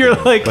like how should you're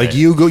go. like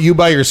you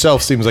by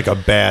yourself seems like a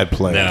bad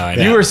plan. No, I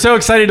know. you were so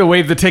excited to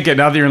waive the ticket.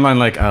 Now that you're in line,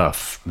 like, ugh.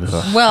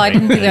 Well, I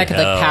didn't think I could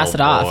like pass it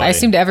off. boy. I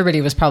assumed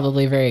everybody was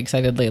probably very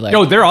excitedly like.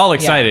 No, they're all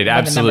excited. Yeah,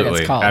 when the number gets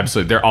Absolutely, called.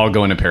 absolutely. They're all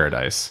going to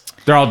paradise.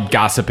 They're all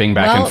gossiping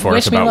back Well, and forth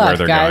wish me about luck, where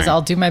they're guys. going.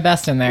 I'll do my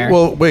best in there.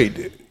 Well,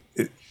 wait.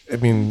 I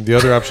mean, the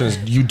other option is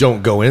you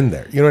don't go in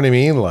there. You know what I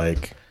mean?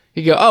 Like...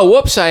 You go, oh,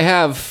 whoops, I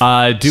have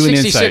do an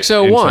insight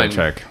 6601.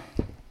 check.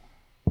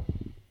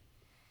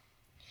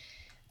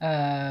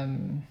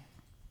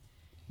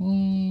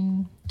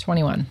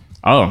 21.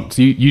 Oh,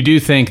 so you do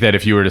think that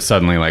if you were to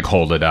suddenly like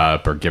hold it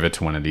up or give it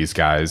to one of these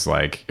guys,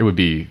 like it would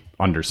be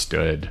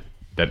understood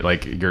that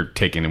like you're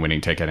taking a winning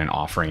ticket and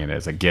offering it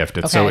as a gift.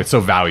 It's Okay. so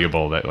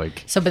valuable that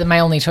like So, but my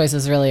only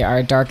choices really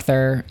are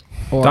Darkther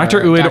or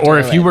Dr. Uid, or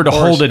if you were to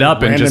hold it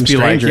up and random just be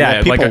like, stranger yeah,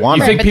 that like people want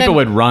you it. think but people then-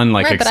 would run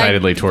like Right, but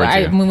excitedly towards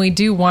you. When we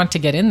do want to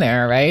get in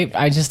there, right?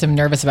 I just am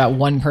nervous about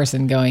one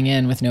person going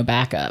in with no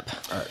backup.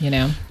 You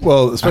know, Well,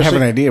 I have especially...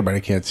 an idea, but I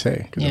can't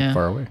say because Yeah. I'm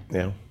far away.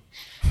 Yeah.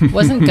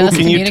 wasn't Gus?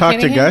 Can you talk to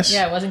communicating it? Gus?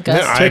 Yeah, wasn't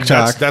Gus.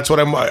 Yeah, that's what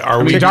I'm...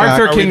 Are we...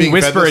 Darther are we can being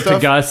fed whisper this it to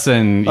stuff? Gus,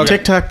 and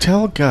TikTok,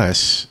 tell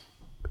Gus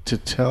to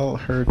tell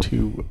her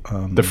to...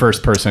 the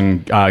first person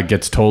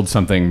gets told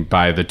something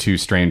by the two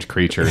strange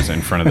creatures in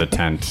front of the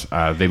tent.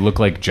 They look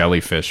like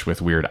jellyfish with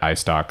weird eye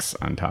stalks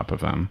on top of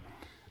them.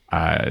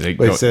 Say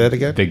that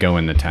again? They go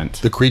in the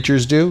tent. The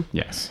creatures do?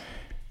 Yes.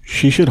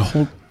 she should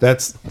hold...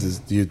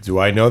 Do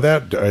I know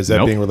that? Or is that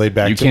Nope. being relayed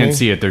back you to me? You can't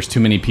see it. There's too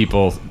many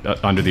people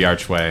under the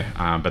archway.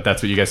 But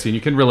that's what you guys see. And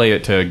you can relay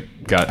it to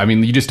Gus. I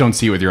mean, you just don't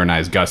see it with your own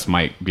eyes. Gus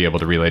might be able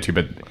to relay it to you.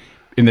 But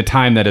in the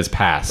time that has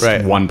passed,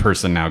 Right. one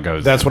person now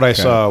goes. That's what I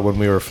saw when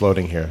we were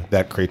floating here.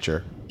 That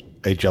creature.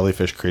 A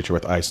jellyfish creature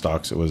with eye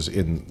stalks. It was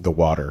in the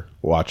water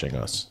watching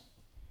us.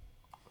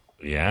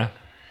 Yeah.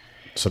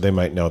 So they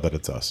might know that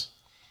it's us.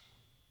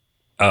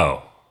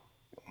 Oh.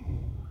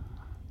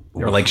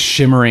 They're like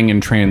shimmering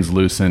and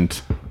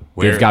translucent.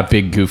 They've got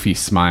big, goofy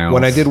smiles.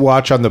 When I did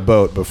watch on the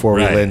boat before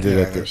we Right. landed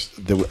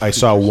at I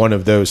saw one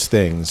of those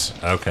things.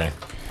 Okay.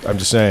 I'm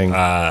just saying.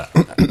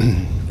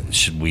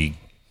 Should we?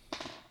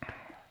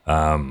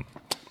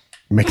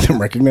 Make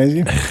them recognize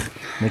you?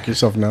 Make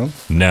yourself known.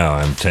 No,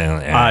 I'm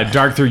telling.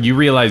 Darkther, you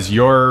realize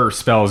your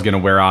spell is going to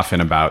wear off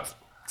in about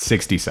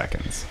 60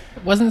 seconds.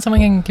 Wasn't someone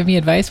going to give me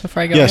advice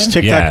before I go Yes, in?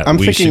 Tic yeah, Tac.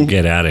 we should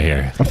get out of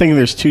here. I'm thinking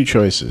there's two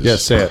choices.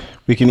 Yes, say it.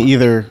 We can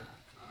either,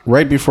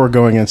 right before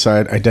going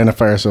inside,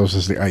 identify ourselves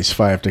as the Ice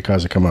 5 to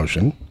cause a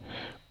commotion,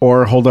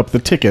 or hold up the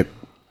ticket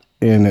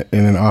in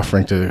an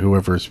offering to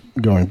whoever's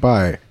going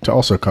by to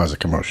also cause a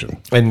commotion.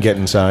 And get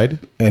inside.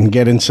 And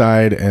get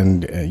inside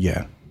and,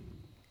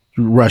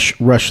 rush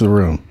the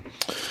room.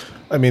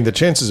 I mean, the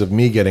chances of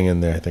me getting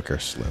in there, I think, are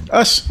slim.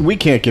 We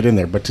can't get in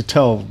there, but to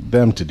tell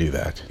them to do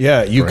that.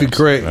 Yeah, you could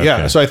create. Okay.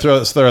 Yeah, so I throw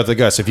out the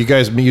guts. If you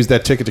guys use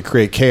that ticket to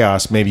create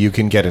chaos, maybe you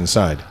can get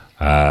inside.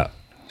 Oh,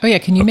 yeah.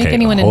 Can you make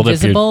anyone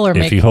invisible or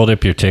make if you hold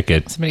up your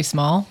ticket somebody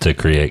small? to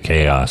create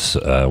chaos,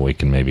 we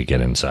can maybe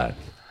get inside.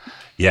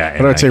 Yeah.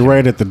 But I'd say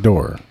right at the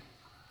door.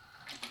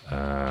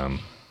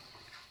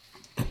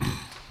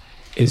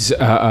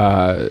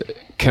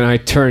 Can I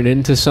turn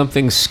into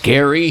something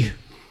scary?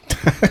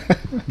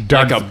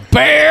 Like a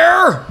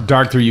bear?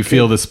 Darkther, you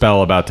feel the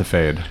spell about to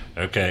fade.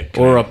 Okay.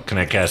 Can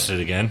I cast it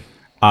again?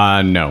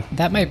 No.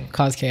 That might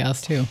cause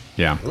chaos too.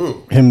 Yeah.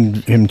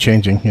 Him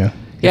changing, yeah.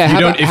 Yeah,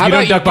 If you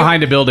don't duck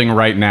behind a building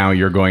right now,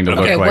 you're going to look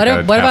Okay, like what a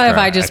about if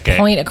half-drow. I just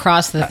point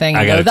across the thing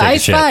and I go, gotta the take a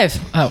Ice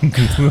shit.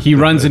 5? Oh, He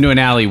runs into an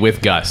alley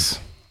with Gus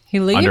he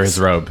leaves? under his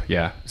robe.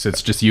 Yeah. So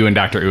it's just you and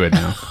Dr. Uid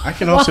now. I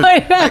can also...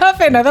 What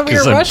happened? I thought we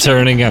were Because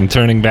rushing. I'm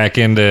turning back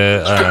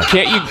into.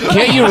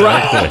 Can't you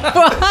run?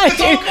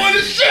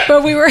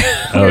 But we were,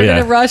 Oh, going yeah.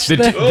 to rush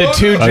The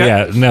two Oh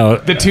yeah, no.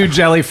 The two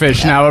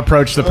jellyfish now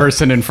approach the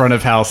person in front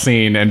of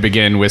Halcyon and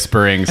begin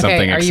whispering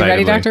something Okay, are you excitedly.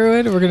 ready, Dr.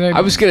 Wood? We're gonna.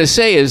 I was gonna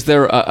say, is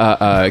there?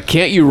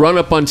 Can't you run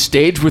up on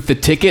stage with the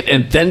ticket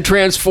and then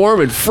transform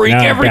and freak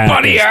Now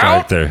everybody back is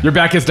out? Darkther. Your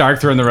back is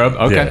Darkther in the robe?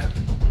 Okay. Yeah.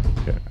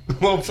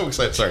 Well, I'm so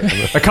excited. Sorry.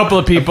 A couple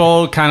of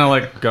people kind of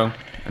like go,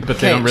 but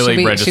they don't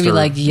really register. Should we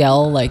like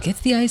yell like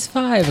it's the Ice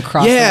 5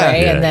 across Yeah. the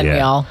way, Yeah, and then yeah. we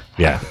all.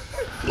 Yeah.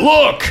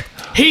 Look,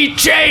 he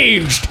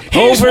changed.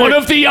 He's one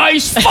of the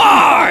Ice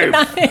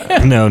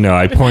 5. No,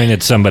 I point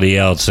at somebody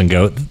else and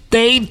go,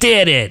 they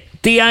did it.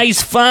 The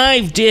Ice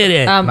 5 did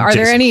it. Are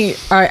there any?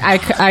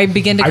 I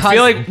begin to. I cause,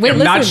 feel like wait, I'm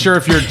listen. not sure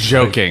if you're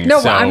joking. No,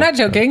 so. I'm not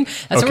joking.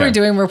 That's what Okay. we're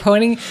doing. We're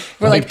pointing.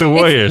 We're Like like the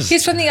Warriors.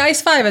 He's from the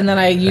Ice 5, and then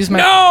I use my.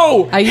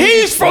 No, I use-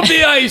 he's from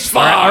the Ice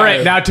 5. All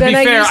right, now to Then be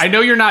I fair, used- I know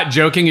you're not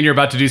joking and you're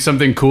about to do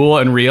something cool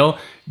and real.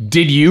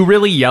 Did you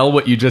really yell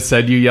what you just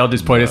said? You yelled,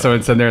 just pointed at someone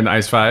and said they're in the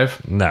Ice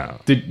 5? No.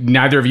 Did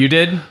neither of you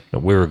did?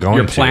 We were going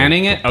You're to.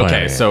 planning it? We're Okay,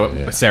 planning so it,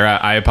 yeah. Sarah,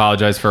 I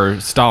apologize for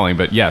stalling,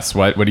 but yes,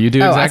 what do you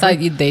do Oh, exactly?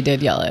 I thought they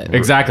did yell it.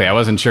 Exactly, I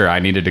wasn't sure. I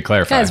needed to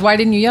clarify. Guys, why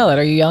didn't you yell it?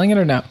 Are you yelling it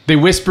or no? They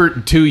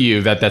whispered to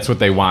you that that's what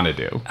they want to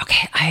do.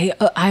 Okay,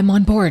 I'm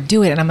on board.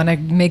 Do it, and I'm gonna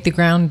make the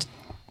ground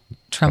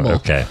tremble.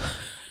 Okay.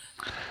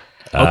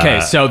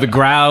 Okay, so the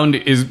ground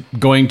is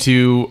going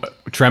to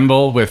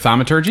tremble with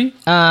thaumaturgy?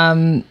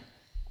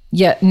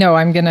 Yeah, no,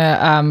 I'm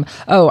gonna.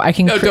 I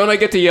can. No, don't I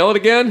get to yell it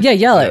again? Yeah,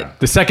 yell it.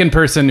 The second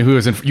person who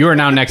is you are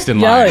now next in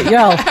Yell line. it.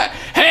 Yell.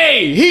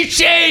 Hey, he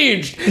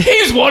changed.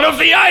 He's one of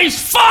the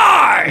Ice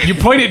 5. You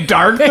point at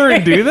Darkther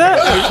and do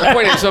that? You're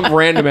pointing at some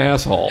random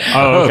asshole.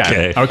 Oh,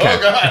 okay. Okay.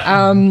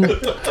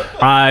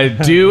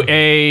 Okay. Do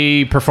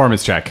a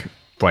performance check,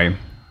 Blaine.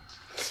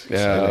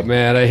 Oh,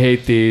 man, I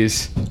hate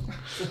these.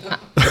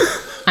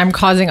 I'm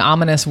causing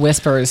ominous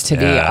whispers to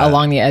be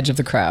along the edge of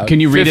the crowd. Can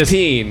you read us?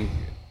 15.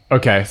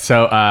 Okay,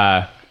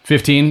 so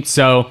 15.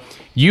 So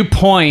you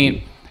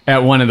point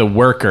at one of the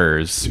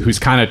workers who's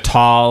kind of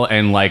tall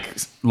and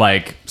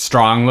like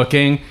strong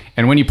looking,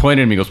 and when you point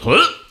at him, he goes,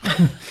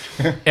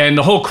 and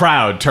the whole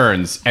crowd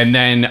turns, and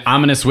then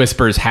ominous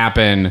whispers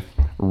happen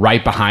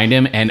right behind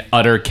him, and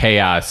utter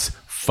chaos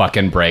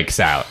fucking breaks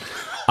out.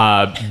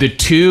 The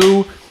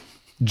two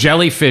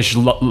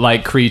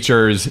jellyfish-like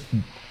creatures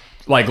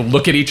like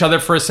look at each other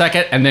for a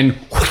second, and then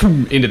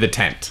into the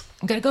tent.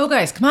 I'm gonna go,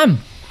 guys. Come on.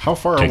 How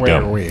far Take away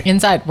them. are we?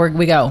 Inside.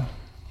 We go.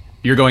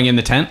 You're going in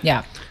the tent?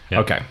 Yeah.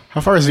 Okay.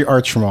 How far is the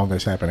arch from all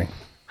this happening?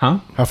 Huh?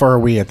 How far are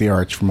we at the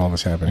arch from all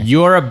this happening?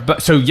 You're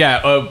about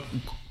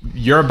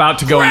you're about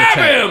to go in the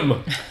tent.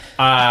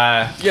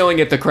 Grab him! Yelling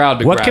at the crowd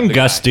to What grab can the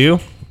Gus guy. do?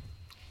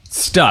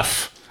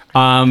 Stuff.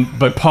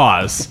 But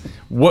pause.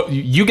 What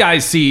you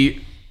guys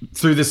see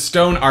through the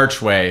stone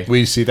archway?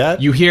 We see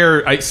that? You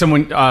hear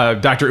someone,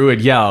 Dr.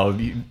 Uid, yell.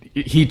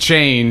 He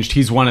changed.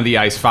 He's one of the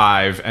Ice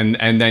 5,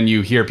 and then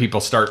you hear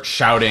people start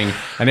shouting,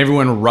 and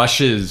everyone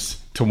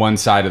rushes to one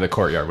side of the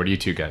courtyard. What do you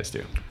two guys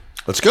do?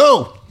 Let's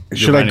go.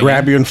 Should I running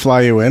grab you and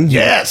fly you in?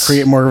 Yes.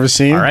 Create more of a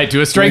scene? All right,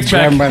 do a strength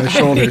Grab check. him by the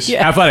shoulders.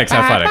 Athletics.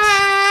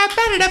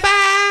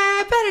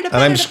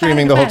 And I'm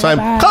screaming the whole time,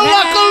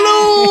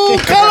 Kakka-Looo!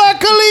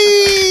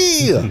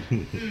 Kakka-Looo!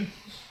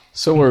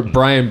 So where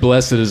Brian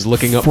Blessed is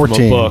looking up 14.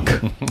 from a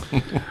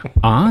book.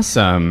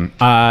 Awesome.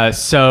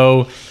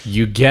 So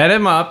you get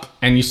him up,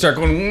 and you start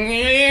going,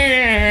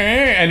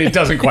 and it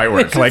doesn't quite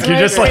work. Like you're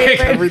just like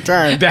Every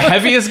time. the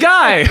heaviest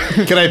guy.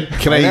 Can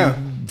I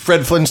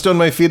Fred Flintstone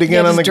my feet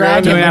again on the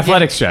ground? Do an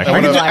athletics check.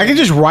 I can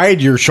just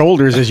ride your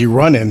shoulders as you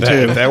run in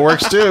too. That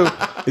works too.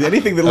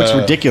 Anything that looks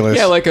ridiculous.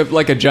 Yeah, like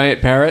a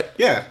giant parrot.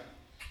 Yeah.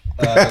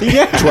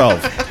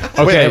 12.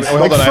 Okay, Wait,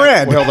 hold like on.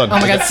 Fred. Hold on. Oh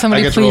my God,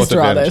 somebody I get to roll please with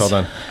draw advantage. this.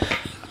 Hold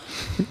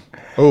on.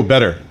 Oh,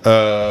 better.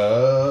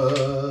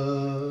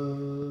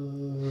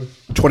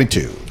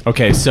 22.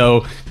 Okay,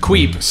 so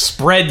Queep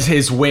spreads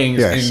his wings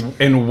Yes.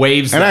 and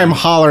waves And them. I'm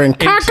hollering,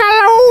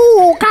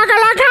 Kakka-Looo,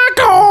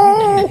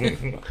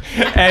 Kakka-Looo.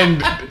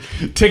 And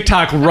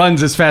TikTok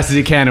runs as fast as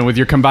he can, and with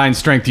your combined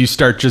strength, you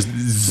start just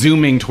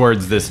zooming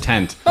towards this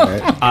tent.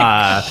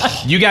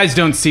 You guys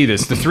don't see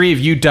this. The three of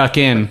you duck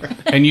in,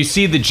 and you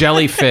see the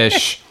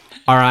jellyfish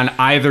are on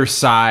either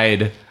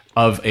side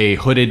of a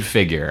hooded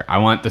figure. I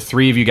want the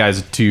three of you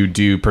guys to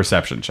do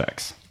perception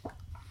checks.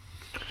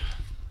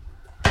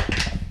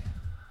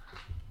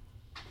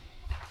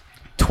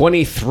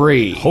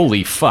 23.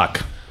 Holy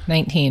fuck.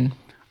 19.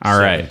 All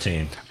right.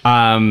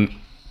 17.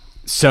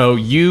 So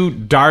you,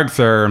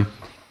 Darkther,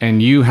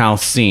 and you,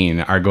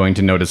 Halcyon, are going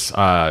to notice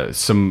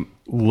some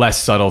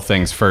less subtle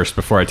things first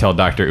before I tell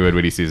Dr. Uid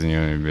what he sees in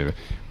you.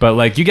 But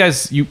like you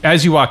guys,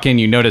 as you walk in,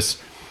 you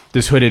notice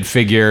this hooded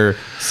figure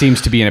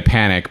seems to be in a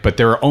panic, but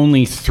there are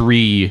only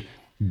 3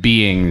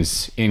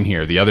 beings in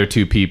here. The other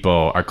 2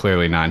 people are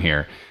clearly not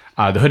here.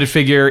 The hooded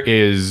figure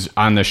is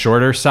on the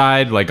shorter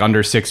side, like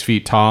under 6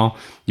 feet tall.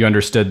 You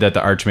understood that the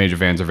Archmage of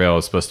Vanzerzale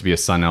is supposed to be a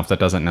sun elf. That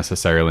doesn't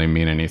necessarily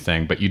mean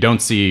anything, but you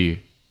don't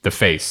see the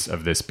face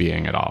of this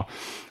being at all.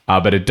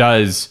 But it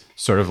does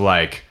sort of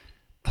like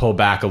pull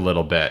back a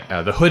little bit.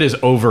 The hood is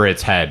over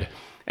its head,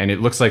 and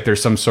it looks like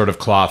there's some sort of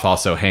cloth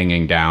also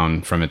hanging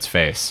down from its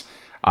face.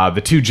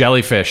 The 2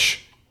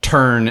 jellyfish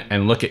turn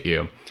and look at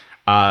you.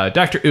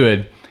 Dr.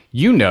 Uid,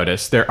 you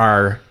notice there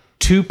are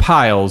 2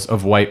 piles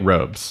of white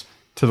robes.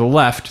 To the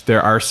left,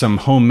 there are some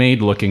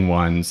homemade-looking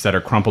ones that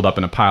are crumpled up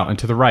in a pile, and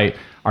to the right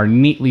are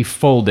neatly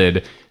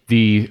folded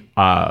the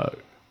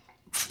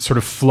sort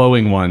of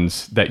flowing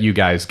ones that you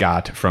guys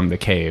got from the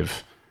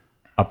cave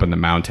up in the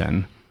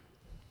mountain.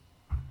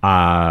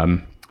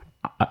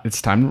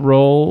 It's time to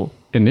roll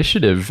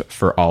initiative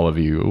for all of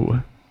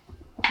you.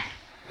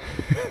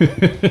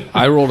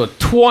 I rolled a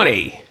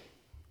 20.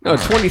 No,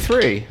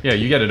 23. Yeah,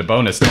 you get it a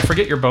bonus. Don't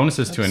forget your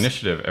bonuses to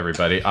initiative,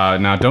 everybody.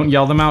 Now, don't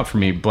yell them out for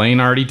me. Blaine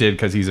already did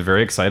because he's a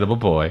very excitable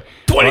boy.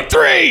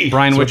 23!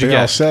 Brian, what'd you They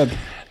all get? said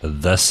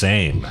The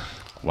same.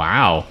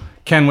 Wow.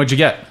 Ken, what'd you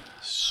get?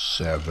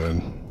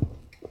 7.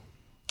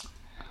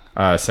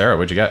 Sarah,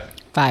 what'd you get?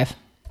 5.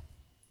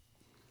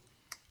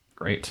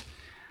 Great.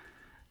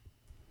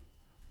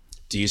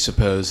 Do you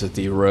suppose that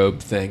the robe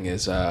thing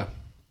is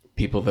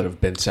people that have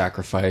been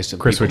sacrificed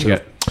and Chris, people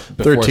what'd you who've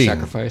before 13.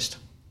 sacrificed?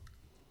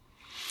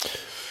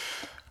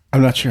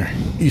 I'm not sure.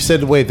 You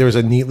said, wait, there's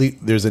a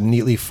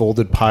neatly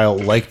folded pile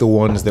like the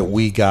ones that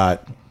we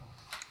got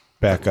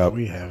back up.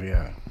 We have,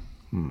 yeah.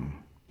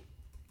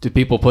 Did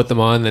people put them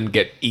on and then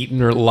get eaten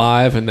or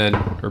alive and then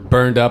or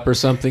burned up or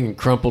something and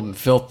crumpled and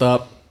filthed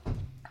up?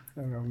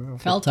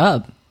 Felt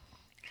up.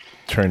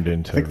 Turned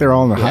into. I think they're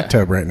all in the hot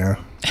tub right now.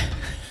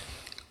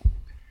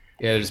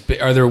 Yeah,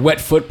 are there wet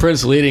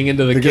footprints leading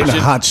into the They're kitchen?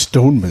 getting a hot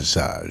stone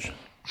massage.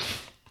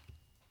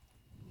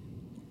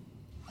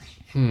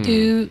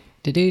 Do.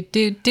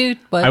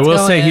 What's I will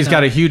say going he's on?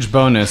 got a huge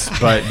bonus,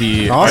 but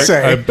the I'll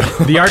say.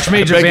 the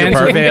Archmage of beg your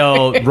pardon?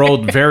 Vanzerzale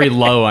rolled very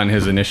low on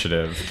his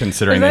initiative,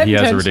 considering Was that he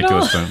that has a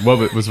ridiculous intentional?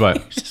 bonus. What was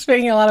what? Just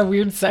making a lot of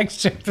weird sex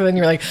jokes, and then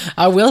you're like,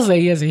 I will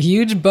say he has a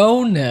huge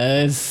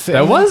bonus.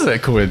 That was a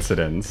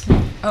coincidence.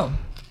 Oh.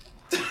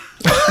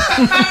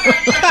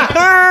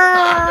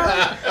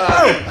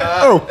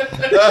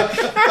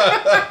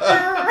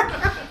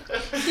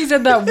 He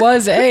said that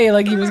was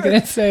like he was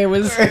gonna say it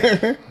was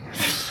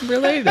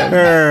related.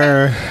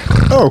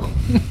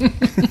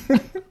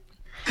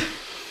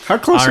 How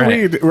close All are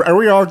right. we? Are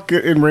we all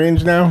in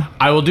range now?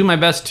 I will do my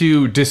best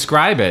to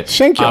describe it.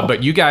 Thank you.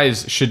 But you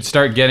guys should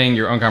start getting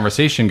your own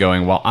conversation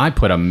going while I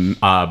put a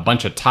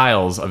bunch of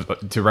tiles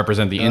to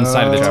represent the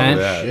inside of the tent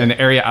and the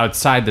area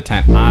outside the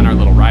tent on our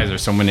little riser.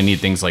 So I'm going to need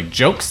things like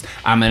jokes,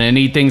 I'm going to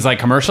need things like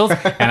commercials,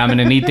 and I'm going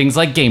to need things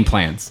like game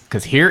plans.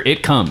 Because here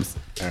it comes.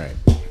 All right.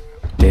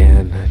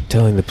 Dan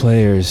telling the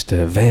players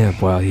to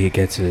vamp while he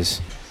gets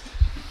his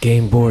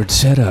game board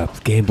set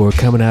up. Game board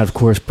coming out, of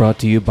course, brought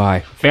to you by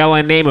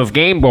Villain name of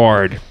game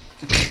board.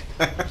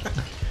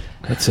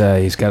 That's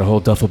he's got a whole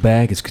duffel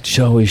bag. It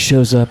always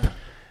shows up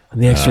on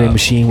the X-ray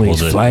machine when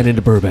he's flying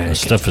into Burbank. The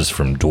stuff is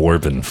from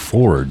Dwarven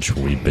Forge.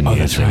 We've been that's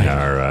using right.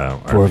 our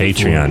Dwarven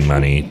Patreon Forge.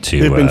 money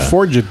They've been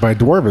forged by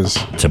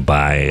dwarves. to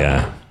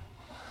buy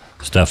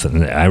stuff.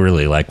 And I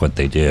really like what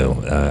they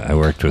do. I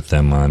worked with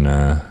them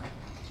on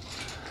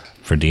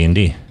for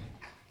D&D.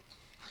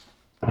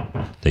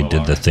 They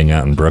did the thing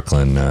out in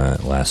Brooklyn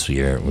last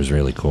year. It was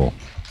really cool.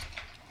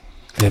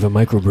 They have a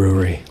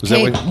microbrewery.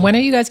 Hey, when are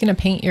you guys gonna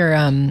paint your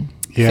Yeah,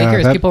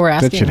 figures? People were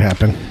asking. that should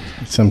happen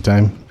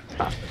sometime.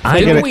 I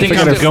Forget don't it- think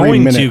forget I'm a free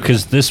going to minute.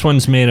 because this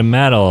one's made of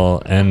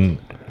metal, and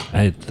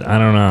I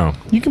don't know.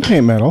 You can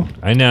paint metal.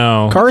 I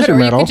know. Cars are Or you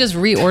metal. could just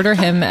reorder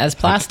him as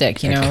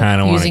plastic, I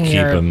kind of want to using keep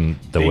your... him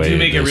the They way do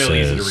make it this real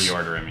easy to is.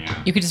 reorder him,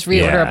 yeah. You could just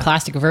reorder Yeah. a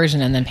plastic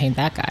version and then paint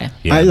that guy.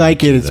 Yeah, I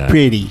like might it. do It's that.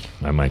 pretty.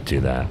 I might do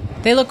that.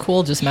 They look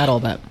cool, just metal,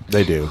 but...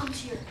 They do.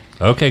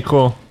 Okay,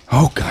 cool.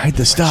 Oh, hide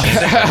the stuff.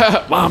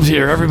 Mom's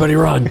here. Everybody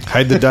run.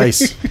 Hide the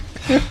dice.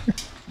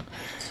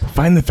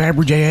 Find the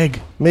Fabergé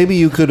egg. Maybe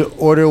you could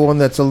order one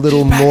that's a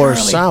little more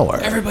sour.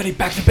 Everybody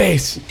back to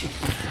base.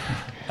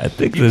 I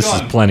think this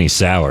is plenty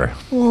sour.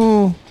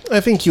 I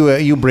think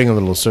you bring a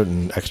little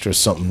certain extra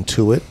something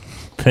to it.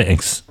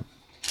 Thanks.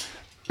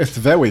 It's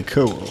very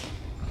cool.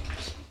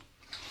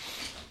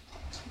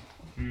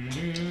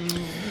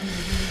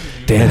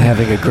 Dan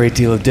having a great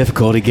deal of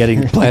difficulty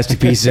getting plastic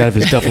pieces out of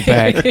his duffel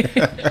bag.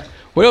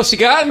 What else you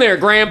got in there,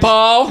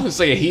 Grandpa? It's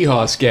like a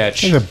hee-haw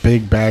sketch. There's a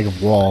big bag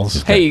of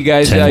walls. Hey, you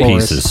guys. 10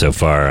 pieces so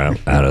far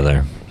out of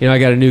there. You know, I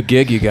got a new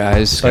gig, you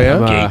guys. Oh, yeah?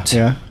 I'm, Gate.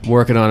 Yeah.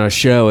 working on a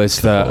show. It's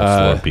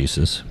the 4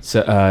 pieces. it's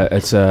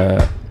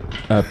a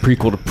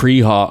prequel to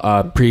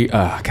God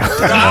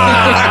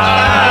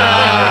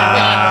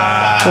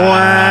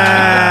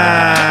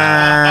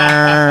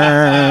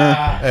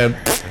And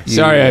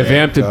Sorry, I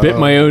vamped and bit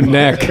my own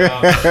neck.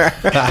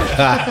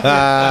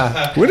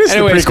 What is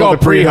Anyway, the it's prequel called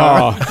to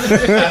Pre-Haw?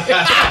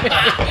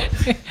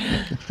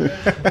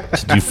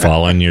 Did you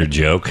fall on your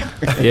joke?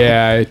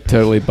 Yeah, I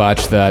totally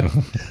botched that.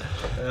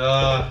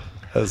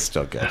 that's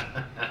still good.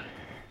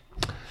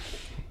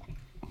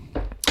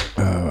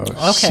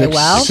 Okay,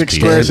 well, 6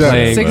 squares up.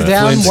 Playing 6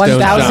 down, Flintstone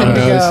 1,000 to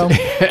dominoes.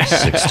 go.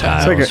 6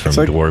 tiles it's from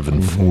like-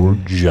 Dwarven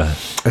Forge.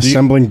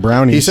 Assembling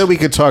brownies. He said we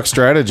could talk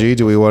strategy.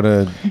 Do we want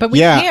to? But we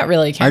can't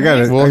really, can I got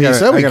we? it. Well, he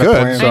said we could,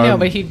 I know,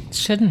 but he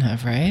shouldn't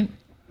have, right?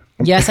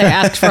 Yes, I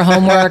asked for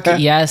homework.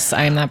 Yes,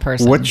 I am that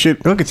person. What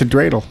should... Look, it's a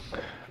dreidel.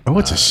 Oh,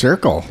 it's a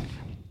circle.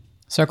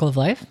 Circle of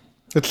Life?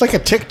 It's like a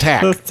tic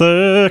tac.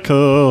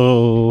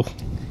 Circle.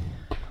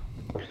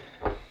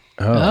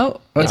 Oh,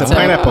 it's a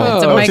pineapple.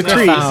 It's a Oh, it's a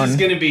tree. microphone. This is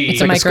going to be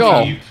It's a like a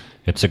skull. microphone.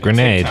 It's a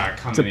grenade.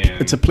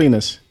 It's a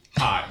plenus.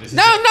 This is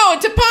No,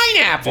 it's a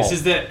pineapple. This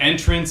is the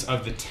entrance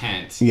of the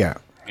tent. Yeah.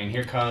 And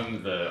here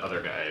come the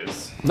other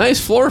guys. Nice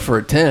floor for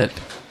a tent.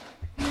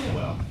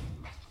 Well,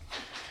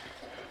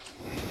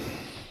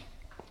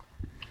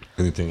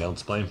 Anything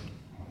else, Blaine?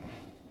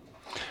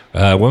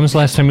 When was the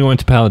last time you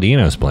went to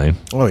Palladino's, Blaine?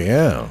 Oh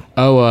yeah.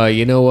 Oh,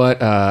 you know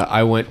what?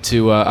 I went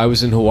to. I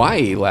was in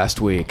Hawaii last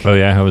week. Oh,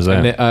 yeah? How was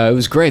that? And it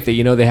was great that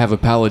they have a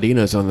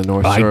Palladino's on the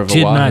north I shore of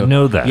did Oahu. not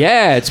know that.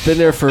 Yeah, it's been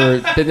there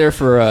for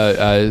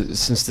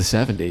since the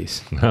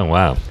 70s. Oh,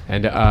 wow.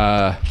 And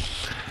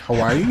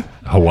Hawaii?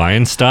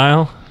 Hawaiian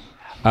style?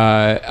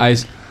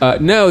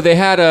 no, they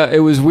had it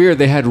was weird.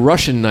 They had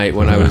Russian night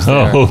when I was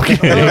there. Oh, okay.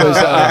 It was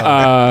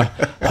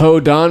Ho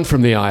Don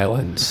from the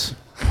islands.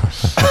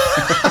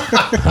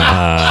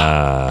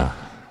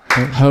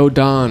 Ho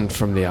Don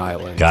from the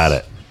islands. Got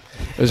it.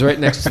 It was right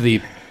next to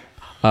the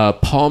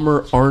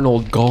Palmer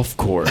Arnold Golf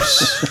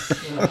Course.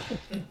 The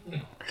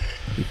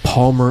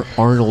Palmer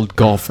Arnold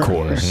Golf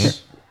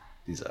Course.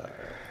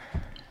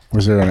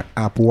 Was there an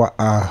apua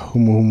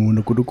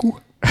humunukuduku?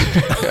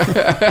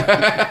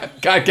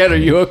 God, Ken, are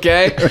you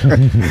okay?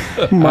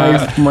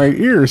 My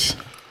ears.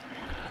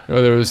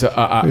 Oh, there was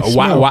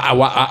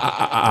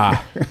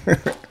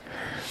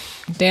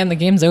Dan, the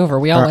game's over.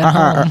 We all went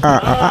home.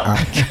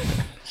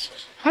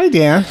 Hi,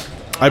 Dan.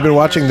 I've been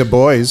watching The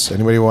Boys.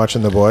 Anybody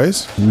watching The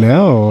Boys?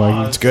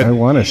 No, It's good. I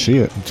want to see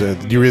it. Do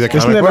you read the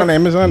comic Isn't that book? on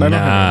Amazon? I don't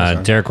have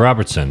Amazon. Derek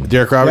Robertson.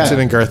 Derek Robertson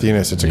Yeah. and Garth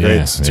Ennis. It's a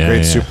great, it's a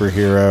great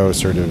superhero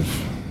sort of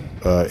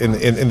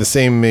in the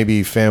same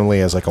maybe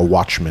family as like a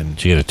Watchmen.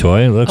 Did you get a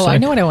toy? It looks Oh, like. I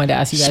know what I wanted to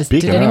ask you guys.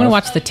 Speaking Did anyone of-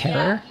 watch The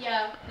Terror?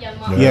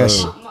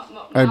 Yes,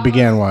 I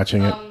began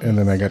watching it and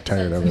then I got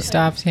tired of You it.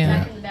 stopped?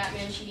 Yeah.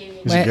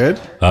 Is it good?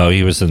 Oh,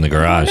 he was in the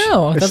garage.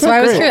 No, that's not why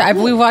I was great. curious.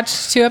 We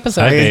watched 2 episodes.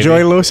 I Hey, baby.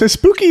 enjoy Los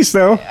Spookies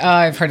though. Oh,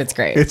 I've heard it's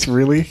great. It's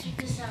really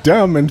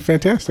dumb and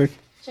fantastic.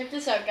 Check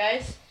this out,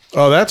 guys.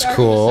 Oh, that's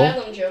cool.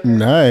 Asylum Joker.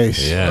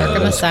 Nice. Yeah.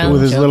 Arkham Asylum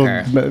With his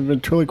Joker. little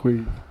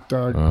ventriloquy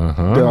dog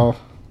doll.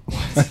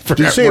 Did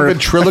you say a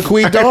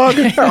ventriloquy dog?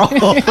 Yeah,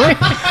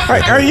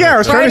 I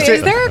was trying Brian, to say.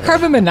 is there a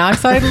carbon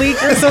monoxide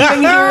leak or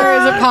something here?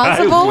 Is it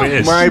possible?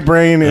 wish. My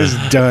brain is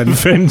done.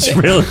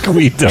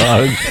 Ventriloquy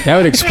dog. that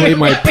would explain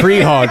my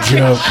pre-haw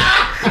joke.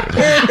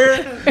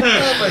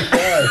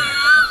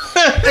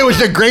 It was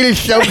the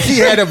greatest show. He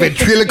had a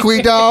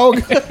ventriloquy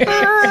dog.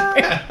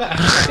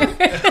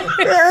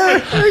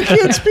 I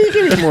can't speak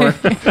anymore.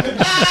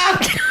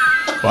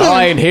 While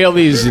I inhale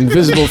these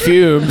invisible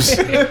fumes.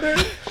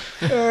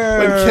 When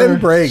Ken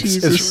breaks,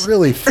 it's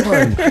really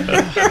fun.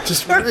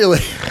 Just really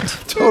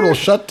total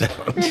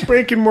shutdown.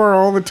 Breaking more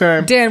all the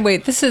time. Dan,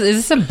 wait, is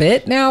this a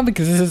bit now?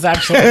 Because this is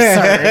actually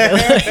absurd.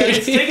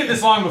 it's taken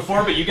this long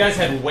before, but you guys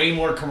had way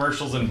more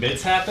commercials and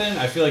bits happen.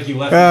 I feel like you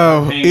left.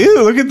 Oh,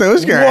 ew! Look at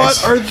those guys.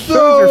 What are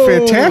Those are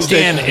fantastic.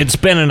 Dan, it's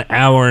been an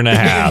hour and a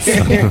half.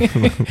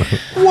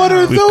 What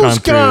are We've gone those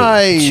through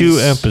guys? 2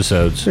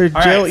 episodes. They're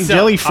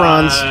jelly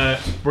fronds.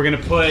 We're gonna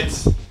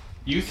put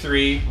You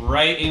three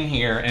right in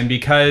here, and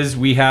because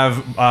we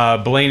have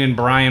Blaine and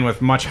Brian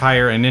with much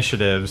higher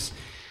initiatives,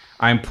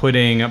 I'm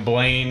putting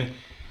Blaine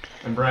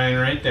and Brian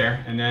right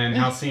there, and then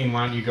Halcyon,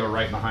 why don't you go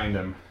right behind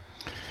him?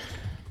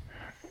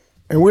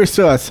 And we're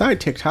still outside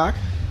TikTok.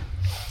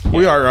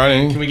 We are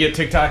running. Can we get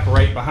TikTok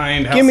right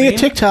behind Give Halcyon? me a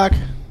TikTok.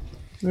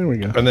 There we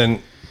go. And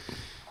then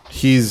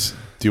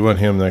do you want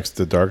him next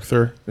to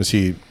Darkther? Is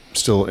he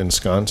still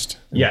ensconced?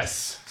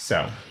 Yes.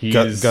 So he's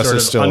Gus sort is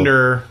of still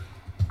under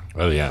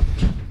Oh, yeah.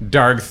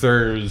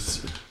 Darkther's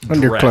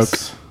Undercloak.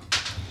 dress.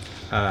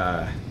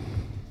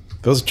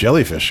 Those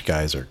jellyfish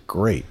guys are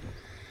great.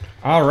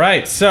 All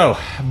right. So,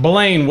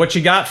 Blaine, what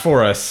you got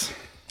for us?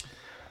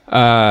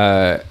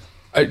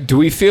 Do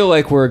we feel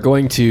like we're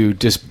going to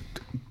just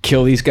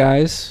kill these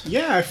guys?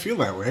 Yeah, I feel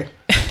that way.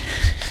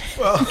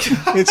 Well,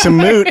 it's a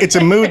mood. It's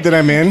a mood that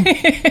I'm in.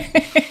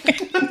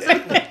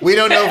 We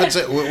don't know if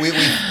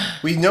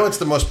it's we know it's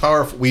the most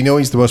powerful. We know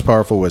he's the most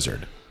powerful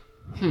wizard.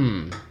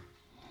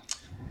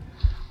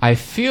 I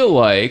feel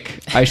like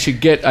I should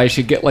get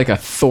like a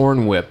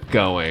thorn whip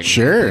going.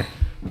 Sure.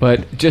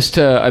 But just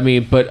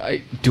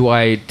to, do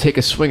I take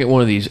a swing at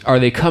one of these? Are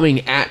they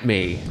coming at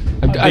me?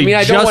 I They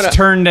don't just want to.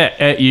 turned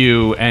at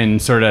you and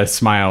sort of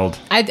smiled.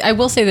 I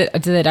will say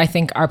that I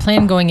think our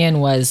plan going in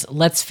was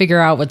let's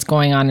figure out what's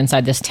going on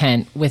inside this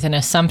tent with an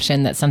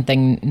assumption that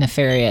something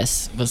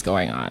nefarious was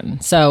going on.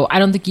 So I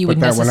don't think you Put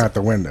would that one necessarily. out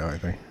the window, I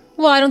think.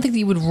 Well, I don't think that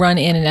you would run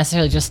in and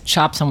necessarily just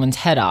chop someone's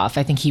head off.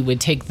 I think he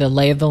would take the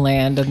lay of the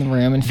land in the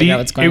room and figure out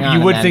what's going on.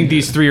 You would and think then-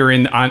 these three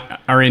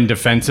are in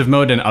defensive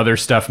mode, and other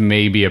stuff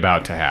may be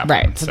about to happen.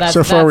 Right. So that's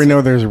So far, we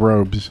know there's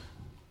robes.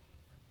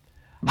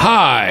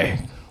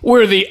 Hi,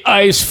 we're the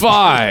Ice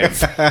Five.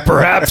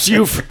 Perhaps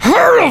you've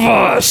heard of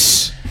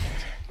us.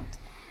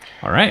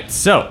 All right.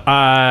 So,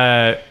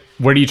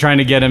 what are you trying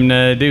to get him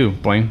to do,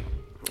 Blaine?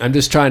 I'm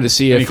just trying to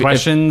see Any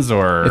questions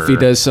or if he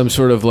does some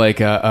sort of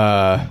like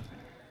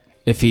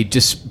if he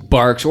just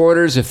barks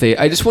orders.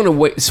 I just want to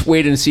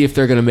wait and see if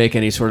they're going to make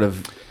any sort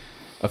of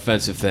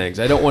offensive things.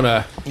 I don't want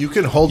to You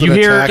can hold You an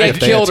hear- attack get if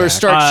they killed or attack.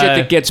 start shit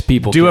that gets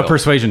people. do a killed.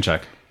 persuasion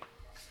check.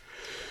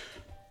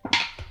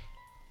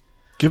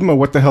 Give him a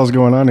what the hell's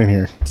going on in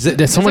here.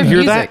 Did someone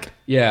There's hear music. that?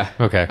 Yeah,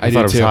 Okay, I do thought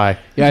it was too. high.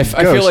 Yeah, I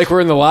feel Ghost. like we're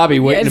in the lobby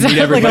waiting to meet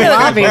sounds like everybody. a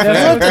lobby. That's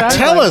what it sounds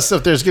Tell like. us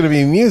if there's going to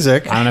be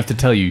music. I don't have to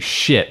tell you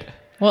shit.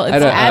 Well, it's I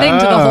don't- adding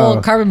to the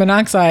whole carbon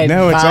monoxide.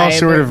 No, it's all vibe,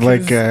 sort of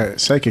like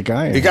because- psychic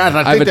iron. You got.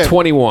 I have a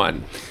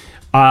 21.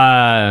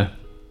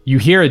 You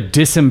hear a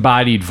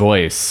disembodied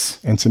voice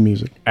And some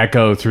music.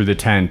 echo through the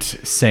tent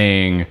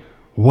saying,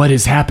 "What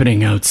is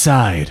happening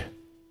outside?"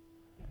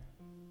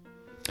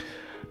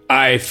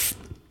 I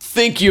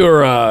think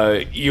your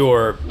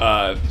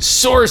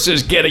source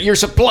is getting, your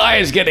supply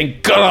is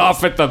getting cut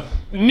off at the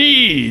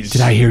knees.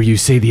 Did I hear you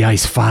say the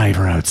Ice Five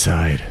are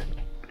outside?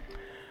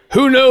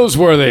 Who knows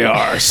where they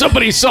are?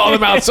 Somebody saw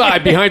them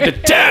outside behind the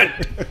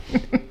tent.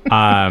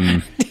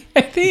 I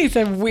think he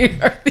said we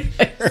are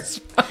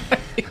the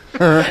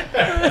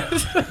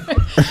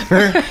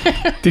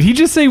Did he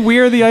just say we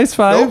are the Ice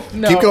Five?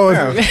 No. Keep going.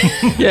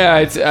 Yeah,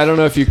 I don't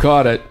know if you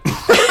caught it.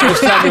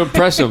 Just trying to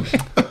impress him.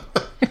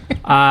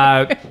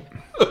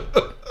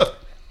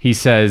 He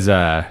says,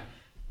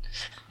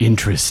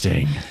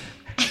 interesting.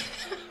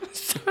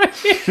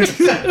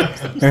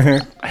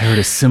 I heard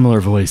a similar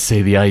voice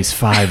say the Ice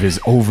Five is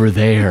over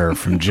there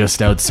from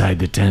just outside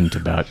the tent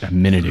about a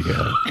minute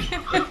ago.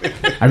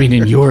 I mean,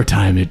 in your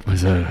time, it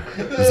was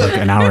like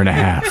an hour and a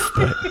half,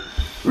 but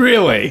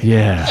Really?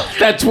 yeah.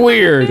 That's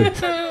weird.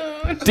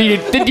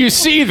 Did you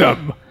see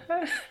them?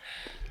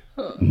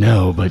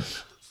 No,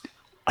 but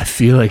I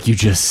feel like you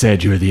just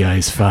said you're the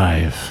Ice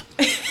Five.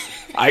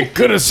 I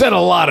could have said a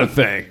lot of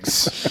things.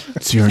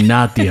 So you're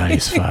not the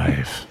Ice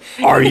Five.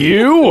 Are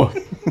you?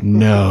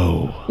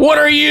 No. What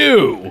are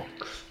you?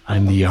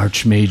 I'm the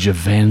Archmage of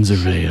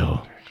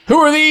Vanzerzale. Who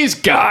are these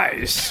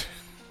guys?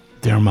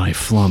 They're my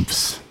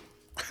flumps.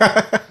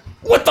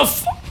 What the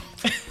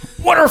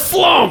What are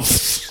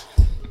flumps?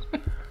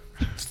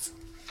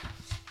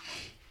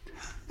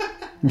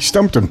 You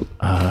stumped him.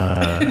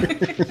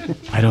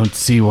 I don't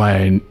see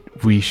why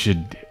we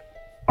should...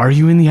 Are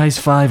you in the Ice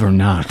Five or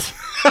not?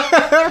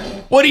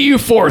 What do you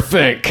four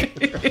think?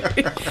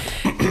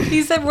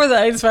 He said we're the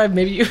Ice Five.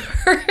 Maybe you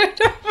heard.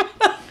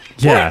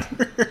 Yeah.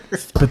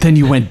 But then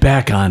you went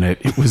back on it.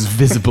 It was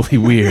visibly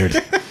weird.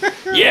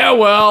 Yeah,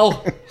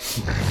 well,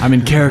 I'm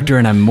in character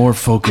and I'm more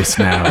focused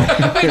now.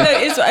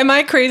 Wait, am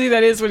I crazy?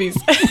 That is what he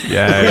said.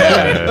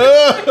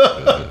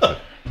 Yeah.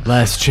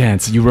 Last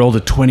chance. You rolled a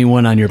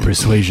 21 on your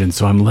persuasion,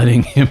 so I'm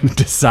letting him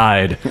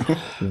decide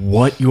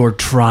what you're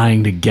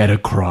trying to get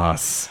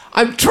across.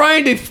 I'm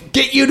trying to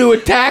get you to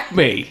attack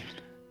me.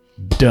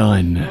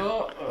 Done.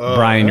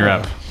 Brian, you're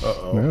up.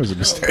 That was a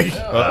mistake.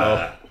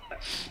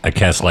 I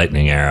cast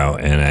lightning arrow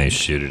and I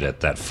shoot it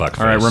at that fuckface.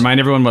 All right, remind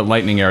everyone what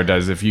lightning arrow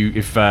does.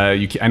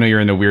 I know you're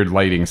in the weird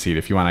lighting seat.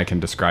 If you want, I can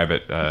describe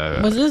it.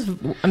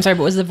 I'm sorry,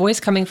 but was the voice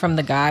coming from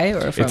the guy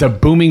or from? It's a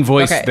booming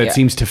voice that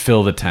seems to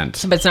fill the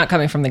tent. But it's not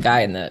coming from the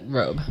guy in the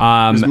robe.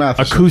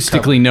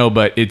 Acoustically, no,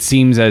 but it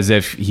seems as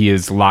if he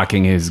is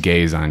locking his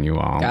gaze on you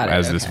all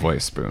this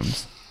voice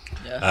booms.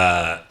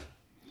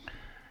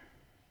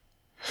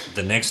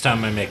 The next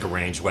time I make a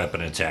ranged weapon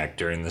attack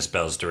during the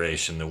spell's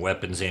duration, the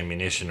weapon's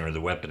ammunition or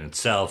the weapon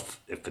itself,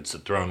 if it's a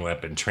thrown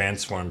weapon,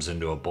 transforms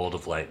into a bolt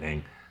of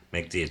lightning.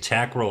 Make the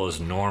attack roll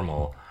as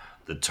normal.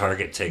 The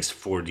target takes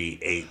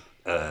 4d8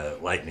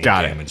 lightning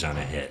damage on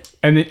a hit.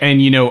 And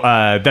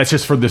that's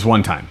just for this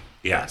one time.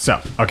 Yeah.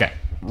 So, okay.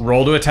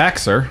 Roll to attack,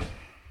 sir.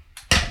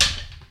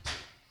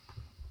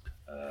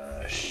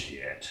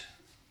 Shit.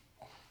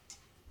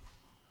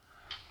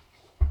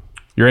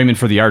 You're aiming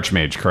for the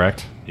Archmage,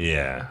 correct?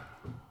 Yeah.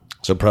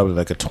 So probably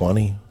like a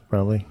 20,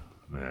 probably.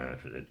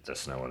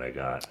 That's not what I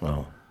got.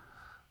 Oh.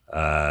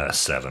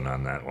 7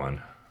 on that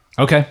one.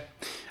 Okay.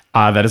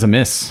 That is a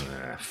miss.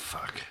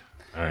 Fuck.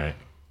 All right.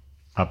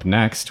 Up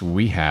next,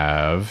 we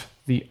have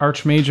the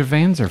Archmage of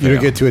Vanzerzale. You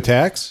don't get 2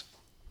 attacks?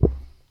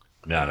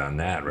 Not on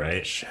that,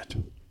 right? Shit.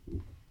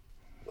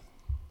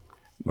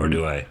 Or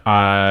do I?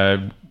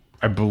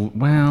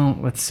 Well,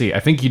 let's see.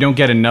 I think you don't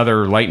get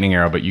another lightning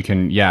arrow, but you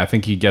can. Yeah, I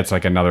think he gets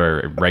like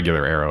another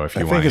regular arrow if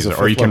you want. As a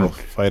or you can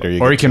fighter,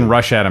 you can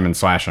rush at him and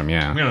slash him.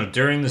 Yeah.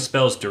 During the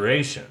spell's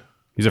duration.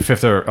 He's a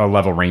 5th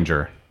level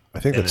ranger. I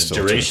think that's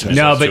still duration.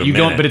 No, but you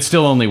don't. But it's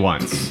still only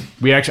once.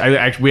 We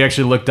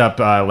actually looked up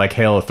like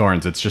Hail of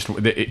Thorns. It's just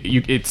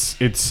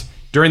it's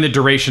during the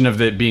duration of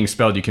the being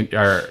spelled. You can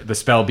or the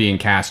spell being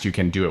cast. You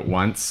can do it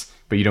once,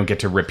 but you don't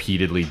get to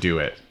repeatedly do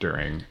it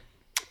during.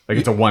 Like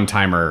it's a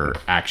one-timer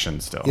action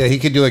still. Yeah, he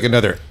could do like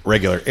another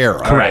regular arrow.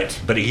 Correct.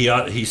 Right. But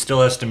he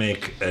still has to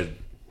make a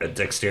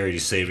dexterity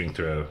saving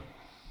throw,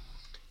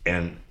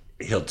 and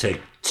he'll take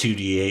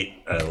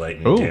 2d8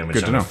 lightning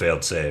damage on a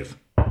failed save.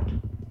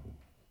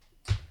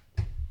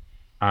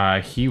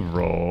 He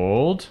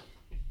rolled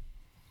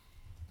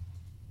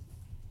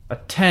a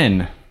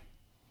 10.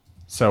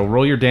 So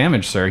roll your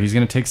damage, sir. He's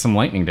going to take some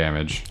lightning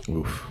damage.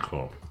 Oof.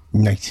 Cool.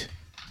 Nice.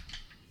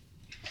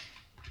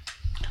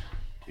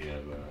 Do you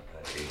have a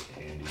 8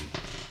 handy?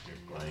 You're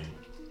playing.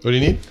 What do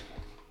you need?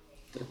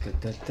 A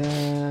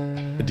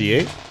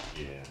D8?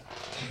 Yeah.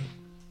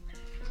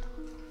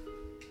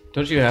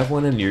 Don't you have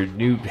one in your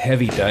new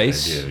heavy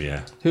dice? I do,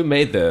 yeah. Who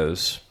made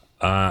those?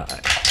 I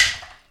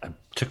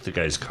took the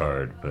guy's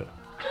card, but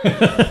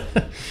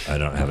I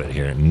don't have it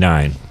here.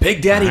 9.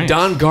 Big Daddy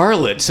Don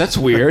Garlitz. That's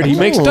weird. He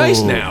makes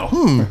dice now.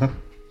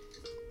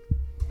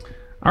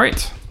 All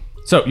right.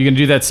 So you going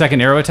to do that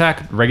second arrow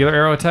attack? Regular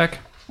arrow attack?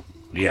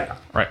 Yeah.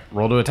 All right.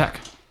 Roll to attack.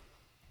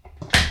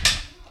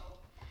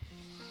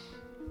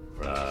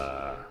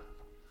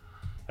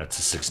 That's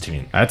a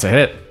 16. That's a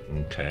hit.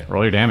 Okay.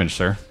 Roll your damage,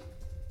 sir.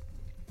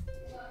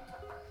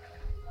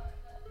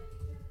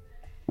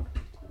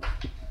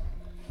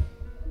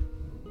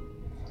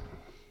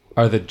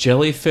 Are the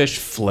jellyfish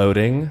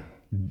floating?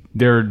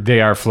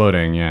 They are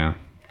floating, yeah.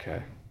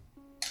 Okay.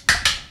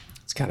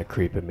 It's kind of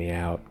creeping me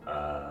out.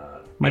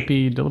 Might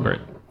be deliberate.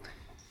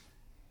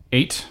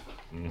 8.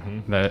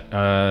 Mm-hmm.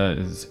 That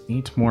is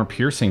 8 more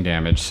piercing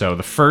damage. So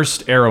the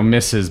first arrow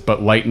misses,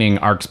 but lightning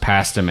arcs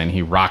past him and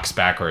he rocks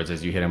backwards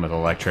as you hit him with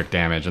electric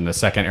damage. And the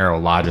second arrow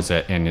lodges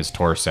it in his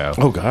torso.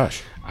 Oh,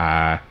 gosh.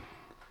 Does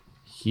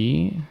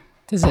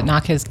it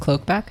knock his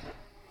cloak back?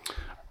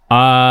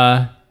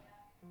 Want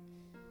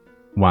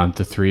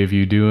the 3 of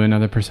you do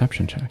another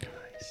perception check?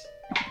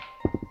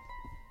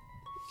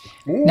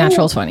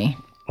 Natural 20.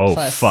 Oh,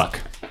 Plus- fuck.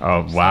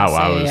 Oh, wow.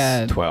 I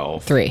was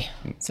 12. 3.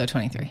 So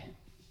 23.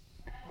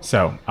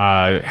 So,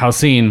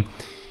 Halcyon,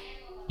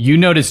 you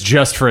notice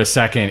just for a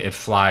second it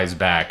flies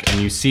back,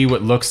 and you see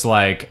what looks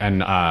like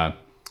an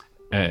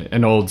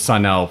old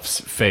sun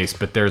elf's face,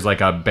 but there's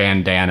like a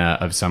bandana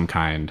of some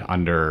kind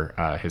under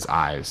his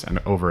eyes and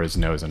over his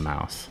nose and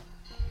mouth.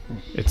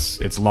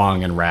 It's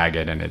long and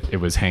ragged, and it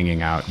was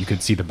hanging out. You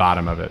could see the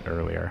bottom of it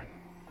earlier.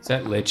 Is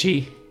that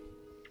Lichy?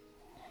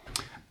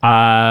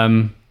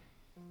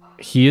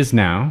 He is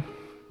now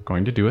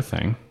going to do a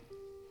thing.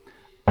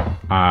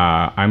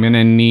 I'm going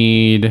to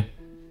need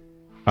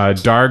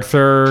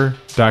Dargthur,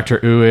 Dr.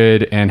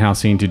 Uid, and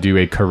Halcyon to do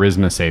a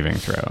charisma saving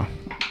throw.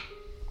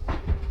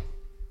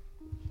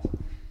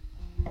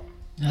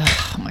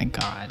 Oh my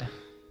god.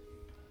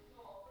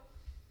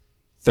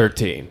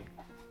 13.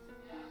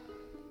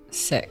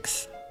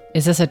 6.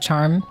 Is this a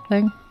charm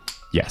thing?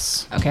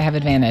 Yes. Okay, I have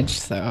advantage,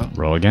 so.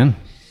 Roll again.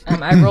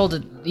 I rolled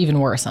it even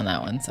worse on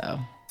that one, so.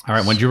 All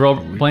right, what'd you roll,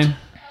 Blaine?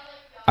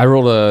 I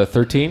rolled a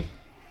 13.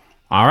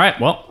 All right,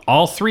 well,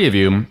 all 3 of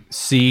you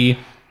see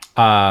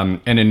an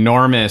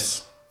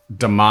enormous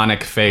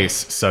demonic face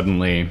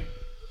suddenly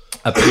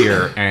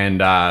appear,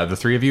 and the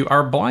 3 of you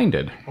are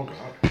blinded. Oh,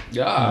 God.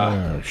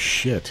 Yeah. Oh,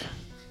 shit.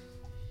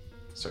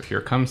 So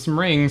here comes some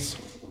rings.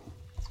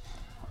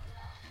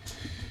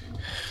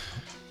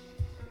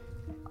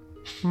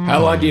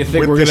 How long do you think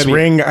With we're going this to be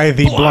ring, I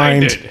thee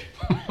blind.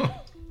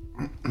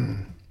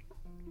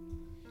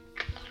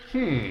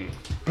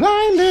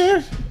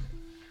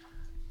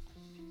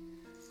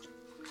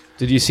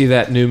 Did you see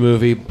that new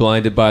movie,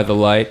 Blinded by the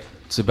Light?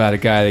 It's about a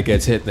guy that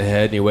gets hit in the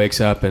head and he wakes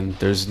up and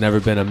there's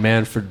never been a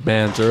Manfred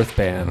Mann's Earth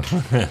Band.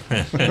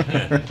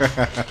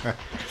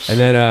 And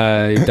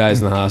then he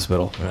dies in the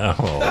hospital.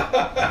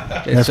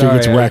 After he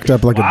gets whacked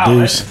up like a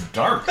deuce.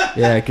 Dark.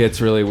 Yeah, it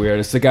gets really weird.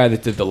 It's the guy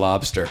that did The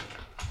Lobster.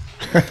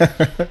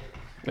 I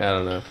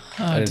don't know.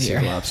 I didn't see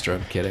The Lobster.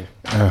 I'm kidding.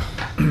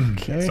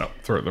 Okay. So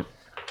throw the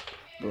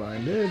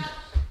Blinded.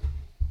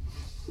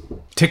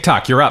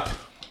 TikTok. You're up.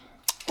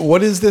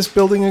 What is this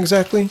building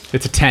exactly?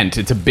 It's a tent.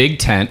 It's a big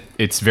tent.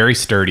 It's very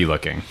sturdy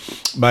looking.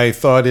 My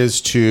thought is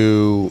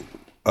to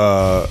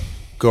go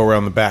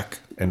around the back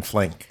and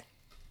flank.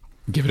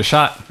 Give it a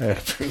shot. Yeah,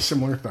 pretty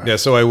similar thought. Yeah,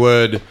 so I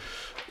would.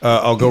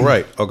 I'll go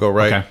right. I'll go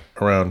right Okay.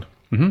 around.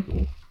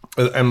 Mm-hmm.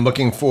 I'm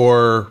looking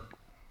for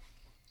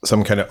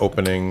some kind of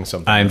opening.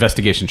 Something.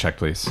 Investigation check,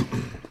 please.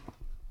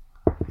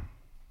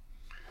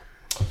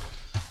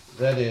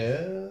 That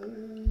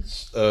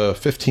is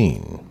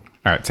 15.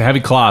 All right. It's a heavy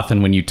cloth,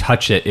 and when you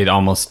touch it, it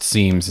almost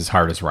seems as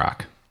hard as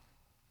rock.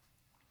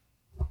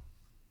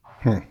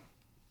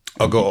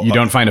 I'll go. You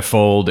don't find a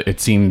fold. It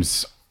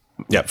seems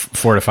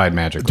fortified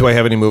magic. Do I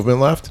have any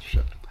movement left?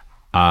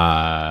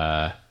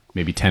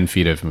 Maybe 10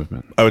 feet of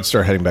movement. I would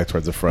start heading back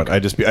towards the front.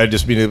 I'd just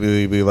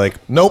immediately be like,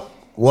 nope,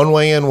 one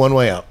way in, one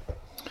way out.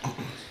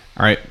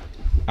 All right.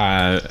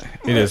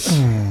 It is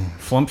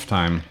flump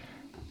time.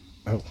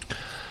 Oh.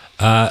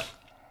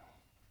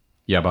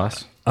 Yeah,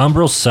 boss.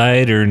 Umbral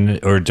sight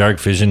or dark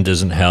vision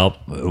doesn't help.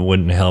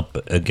 Wouldn't help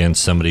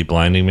against somebody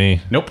blinding me.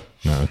 Nope.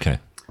 No. Okay.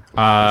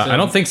 I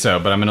don't think so,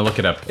 but I'm going to look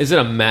it up. Is it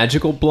a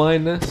magical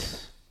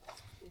blindness?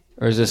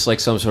 Or is this like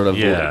some sort of...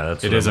 Yeah,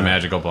 It is a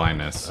magical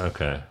blindness.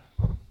 Okay.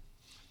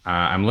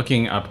 I'm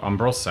looking up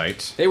Umbral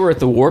sight. They were at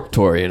the Warp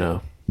Tour, you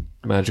know.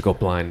 Magical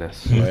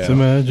blindness. It's a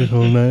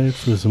magical night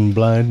for some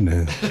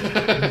blindness.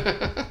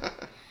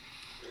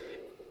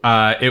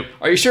 Are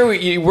you sure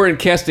you weren't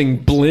casting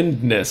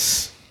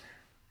blindness?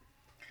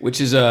 Which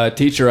is a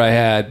teacher I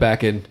had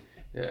back in...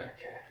 Yeah,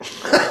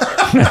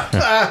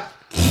 okay.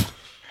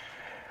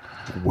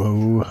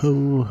 Whoa,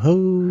 ho,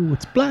 ho,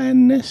 it's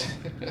blindness.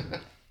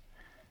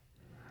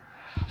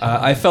 When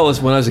I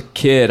was a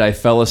kid, I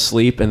fell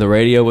asleep and the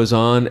radio was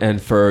on,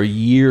 and for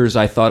years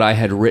I thought I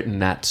had written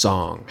that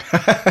song.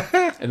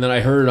 And then I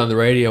heard it on the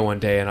radio one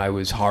day, and I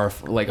was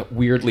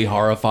weirdly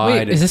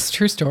horrified. Wait, is this a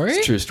true story? It's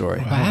a true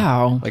story.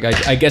 Wow. Like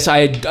I guess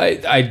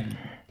I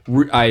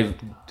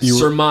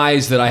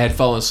surmised that I had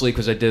fallen asleep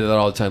because I did that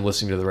all the time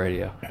listening to the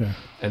radio. Yeah.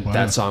 And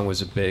that song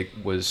was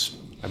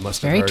I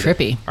must have Very heard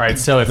trippy. it. All right,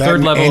 so at That third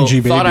and level...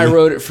 Angie, baby. Thought I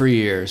wrote it for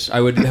years.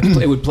 It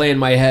would play in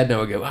my head, and I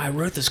would go, I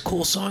wrote this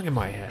cool song in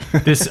my head.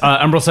 This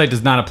Umbral sight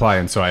does not apply,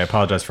 and so I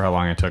apologize for how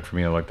long it took for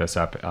me to look this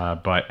up.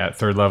 But at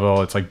third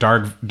level, it's like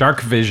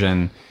dark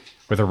vision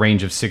with a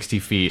range of 60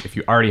 feet. If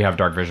you already have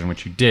dark vision,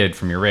 which you did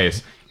from your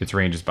race, its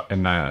range is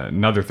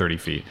another 30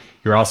 feet.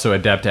 You're also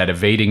adept at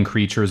evading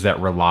creatures that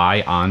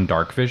rely on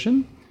dark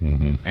vision.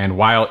 Mm-hmm. And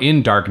while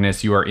in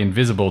darkness, you are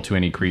invisible to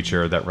any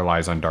creature that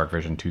relies on dark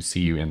vision to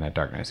see you in that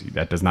darkness.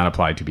 That does not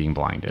apply to being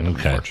blinded,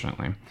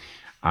 unfortunately.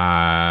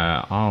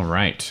 All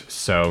right.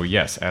 So,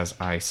 yes, as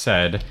I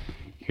said,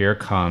 here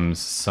comes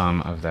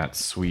some of that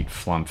sweet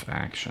flump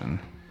action.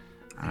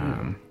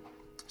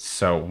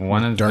 So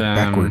one of Dark them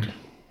backward.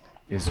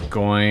 is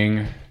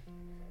going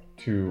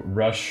to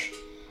rush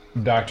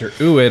Dr.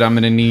 Uwit. I'm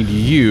going to need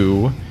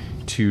you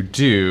to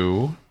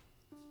do...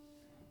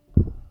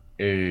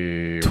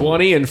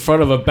 20 in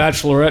front of a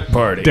bachelorette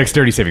party.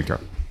 Dexterity saving throw.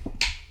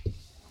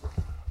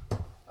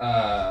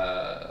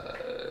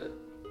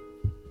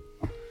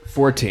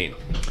 14.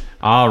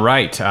 All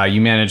right.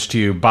 You manage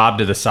to bob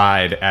to the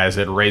side as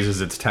it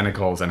raises its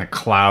tentacles and a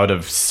cloud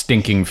of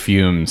stinking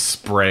fumes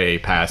spray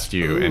past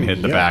you and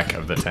hit the back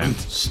of the tent.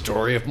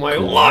 Story of my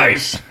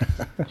life.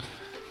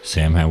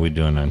 Sam, how we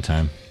doing on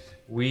time?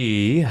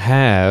 We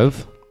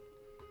have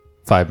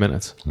 5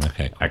 minutes.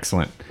 Okay.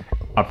 Excellent.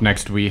 Up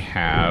next, we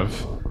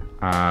have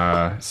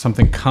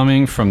something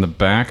coming from the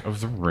back of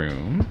the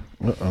room.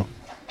 Uh-oh.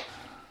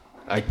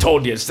 I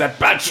told you, it's that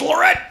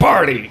bachelorette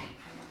party.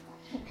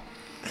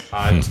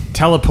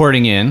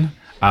 Teleporting in,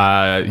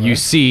 you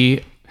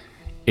see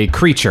a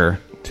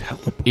creature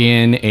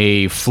in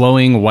a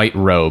flowing white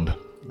robe.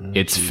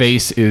 Its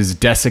face is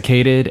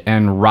desiccated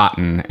and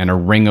rotten, and a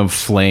ring of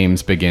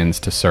flames begins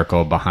to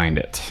circle behind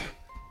it.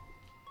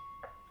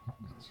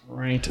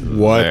 Right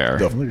What there.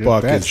 the Look at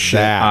fuck that is shit.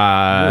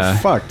 that? We're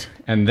fucked.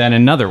 And then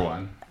another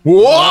one.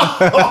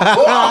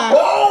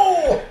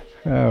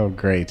 Oh,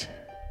 great.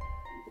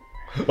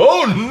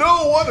 Oh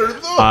no! What are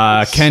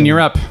those? Ken, you're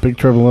up. Big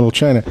Trouble in Little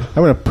China.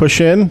 I'm going to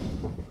push in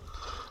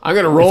I'm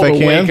going to roll If I to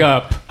can. wake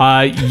up.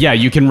 Yeah,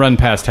 you can run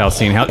past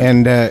Halcyon.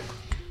 and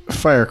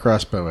fire a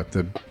crossbow at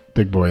the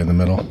big boy in the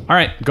middle. All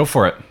right, go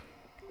for it.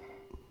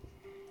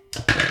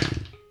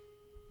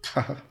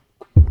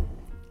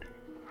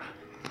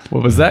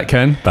 What was that,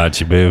 Ken?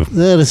 Bocce boo.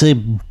 That is a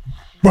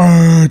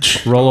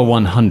bunch. Roll a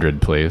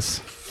 100, please.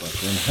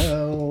 Fucking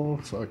hell.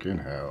 Fucking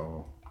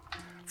hell.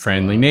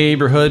 Friendly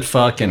neighborhood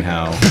fucking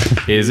hell.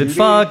 Is it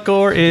fuck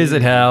or is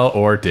it hell?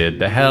 Or did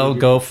the hell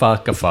go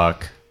fuck a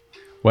fuck?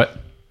 What?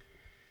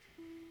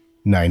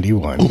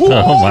 91.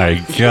 Oh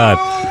my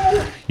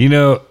god! You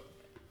know,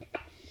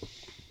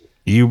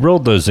 you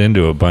rolled those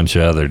into a bunch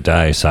of other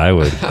dice. I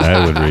would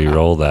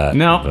re-roll that.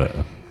 No. but-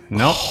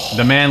 Nope.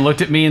 The man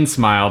looked at me and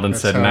smiled and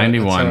said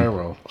 91. That's how I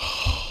roll.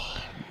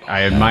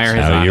 I admire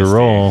his How honesty. you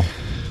roll?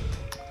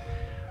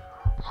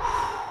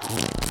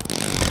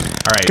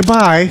 All right.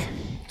 Goodbye.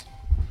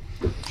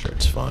 Sure,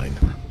 it's fine.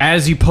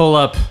 As you pull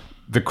up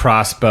the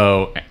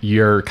crossbow,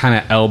 you're kind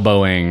of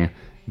elbowing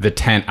the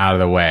tent out of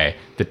the way.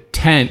 The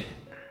tent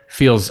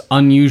feels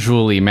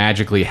unusually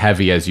magically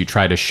heavy as you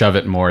try to shove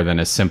it more than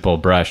a simple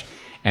brush,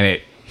 and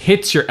it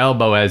hits your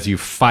elbow as you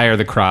fire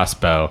the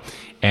crossbow,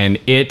 and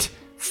it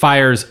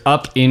fires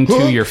up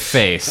into your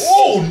face.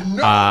 Oh,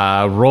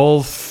 no!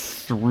 Roll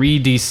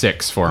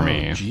 3d6 for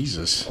me.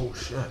 Jesus. Oh,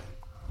 shit.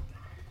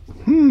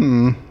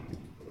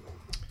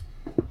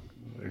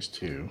 There's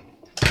 2.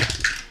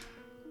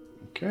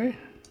 Okay.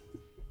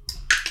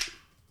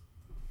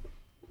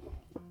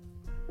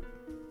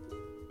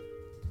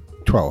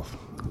 $12. All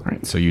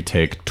right, so you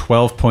take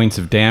 12 points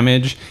of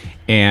damage,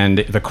 and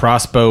the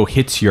crossbow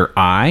hits your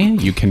eye.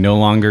 You can no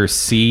longer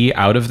see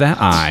out of that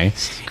eye,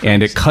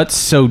 and it cuts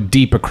so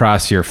deep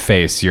across your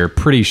face, you're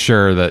pretty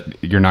sure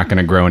that you're not going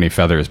to grow any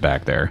feathers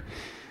back there.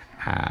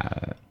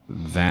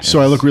 So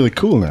I look really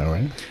cool now,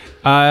 right?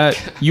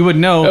 You would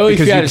know Oh, if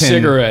because you you had a can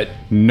cigarette.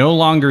 no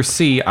longer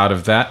see out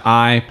of that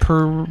eye,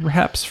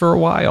 perhaps for a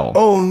while.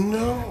 Oh,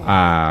 no.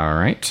 All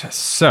right,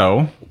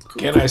 so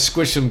Can I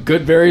squish some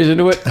good berries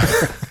into it?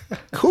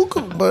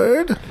 Cuckoo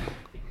bird.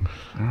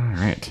 all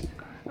right.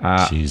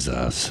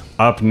 Jesus.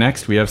 Up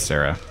next, we have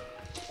Sarah.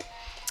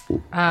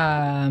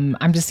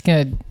 I'm just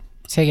gonna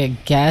take a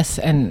guess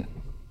and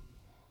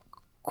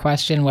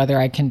question whether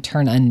I can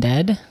turn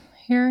undead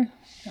here.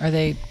 Are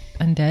they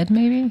undead?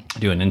 Maybe.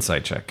 Do an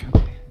insight check.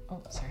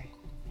 Oh, sorry.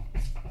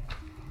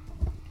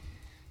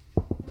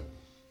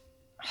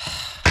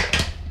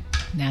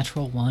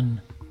 Natural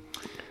 1.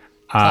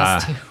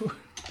 Plus 2.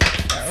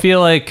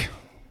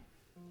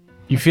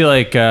 You feel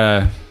like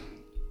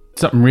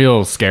something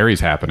real scary's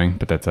happening,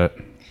 but that's it.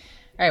 All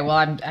right.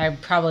 Well, I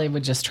probably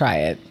would just try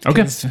it.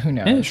 Okay. 'Cause who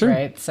knows, Yeah, sure.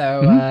 right?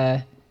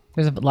 So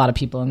there's a lot of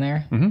people in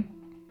there. Mm-hmm.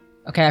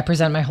 Okay. I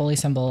present my holy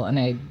symbol and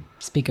I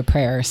speak a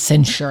prayer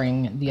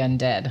censuring the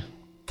undead.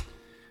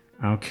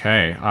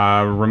 Okay.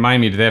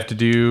 Remind me, do they have to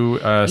do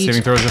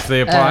saving throws if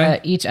they apply?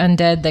 Each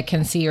undead that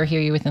can see or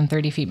hear you within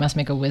 30 feet must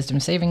make a wisdom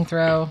saving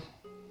throw.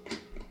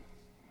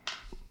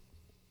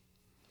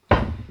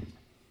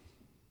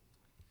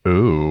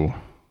 Ooh.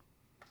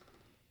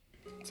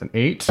 It's an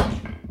 8.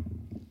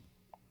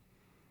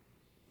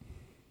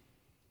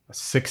 A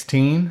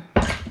 16.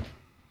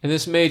 And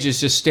this mage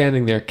is just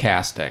standing there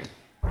casting.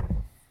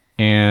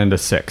 And a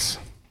 6.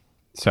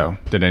 So,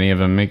 did any of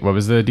them make... What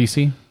was the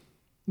DC?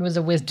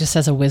 It was just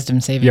as a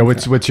wisdom saving Yeah,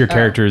 throw. what's your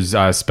character's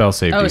spell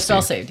save DC? Oh,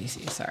 spell save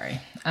DC, sorry.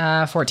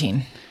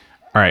 14.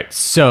 All right,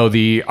 so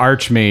the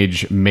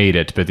Archmage made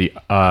it, but the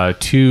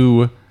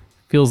 2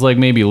 feels like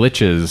maybe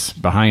liches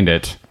behind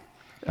it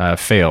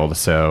failed.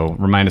 So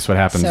remind us what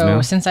happens So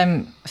now. since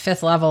I'm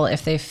 5th level,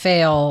 if they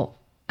fail,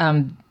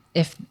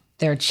 if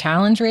their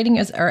challenge rating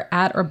is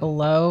at or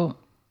below,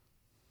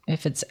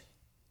 is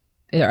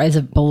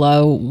it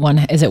below 1?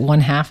 Is it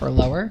 1/2 or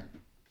lower?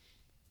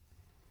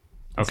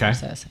 Okay, It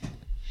says.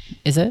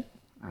 Is it?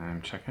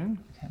 I'm checking.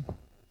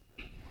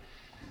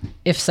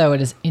 If so, it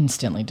is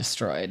instantly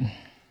destroyed.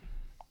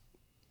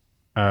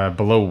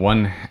 Below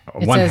one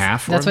It one says-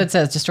 half. That's what it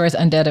says. Destroys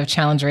undead of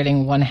challenge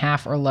rating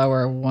 1/2 or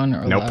lower, 1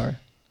 or Nope. lower.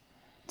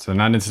 So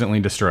not instantly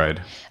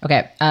destroyed.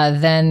 Okay.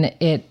 Then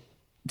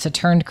it's a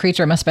turned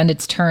creature. It must spend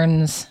its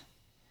turns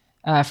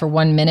for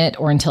 1 minute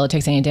or until it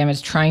takes any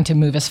damage, trying to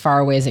move as far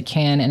away as it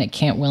can, and it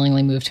can't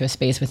willingly move to a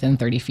space within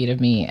 30 feet of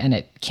me, and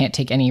it can't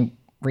take any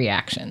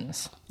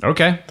reactions.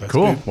 Okay,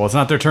 cool. Well, it's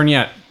not their turn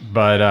yet,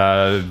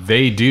 but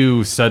they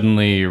do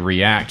suddenly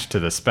react to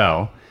the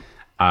spell.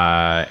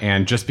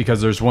 And just because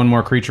there's one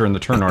more creature in the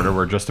turn order,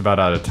 we're just about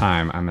out of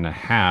time. I'm going to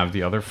have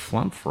the other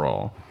flump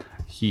roll.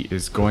 He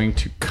is going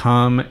to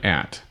come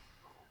at,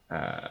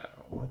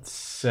 let's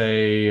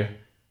say,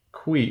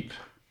 Queep,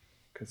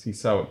 because he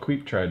saw what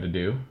Queep tried to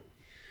do.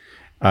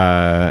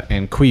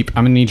 And Queep,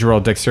 I'm going to need you to roll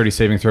a dexterity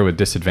saving throw with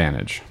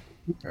disadvantage.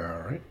 All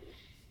right.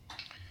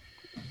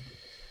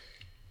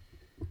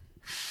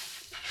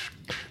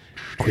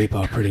 Queep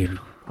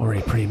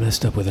already pretty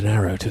messed up with an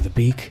arrow to the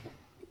beak.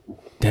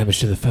 Damage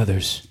to the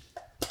feathers.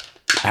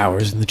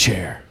 Hours in the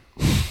chair.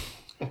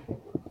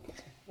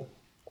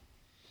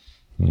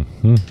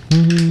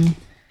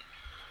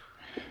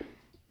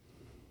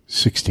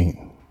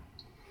 16.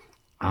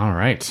 All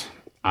right.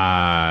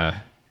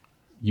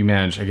 You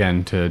manage,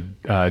 again, to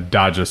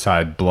dodge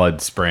aside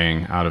blood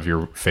spraying out of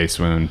your face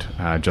wound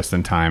just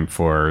in time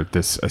for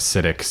this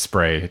acidic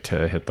spray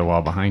to hit the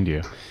wall behind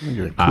you. Get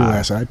a cool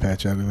ass eye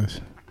patch out of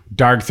this.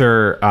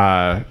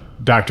 Dargther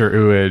Dr.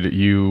 Uid,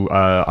 you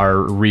are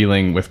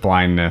reeling with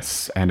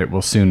blindness, and it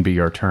will soon be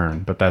your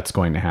turn, but that's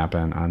going to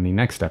happen on the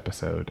next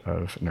episode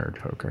of Nerd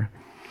Poker.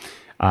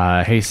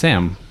 Hey,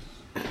 Sam.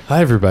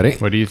 Hi, everybody.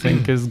 What do you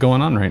think is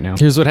going on right now?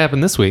 Here's what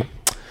happened this week.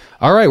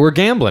 All right, we're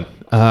gambling.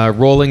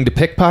 Rolling to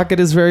pickpocket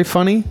is very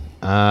funny.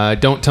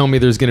 Don't tell me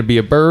there's going to be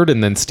a bird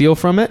and then steal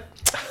from it.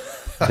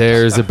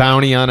 There's a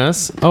bounty on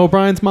us. Oh,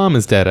 Brian's mom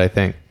is dead, I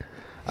think.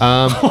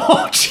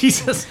 Oh,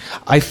 Jesus.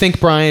 I think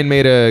Brian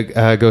made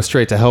a go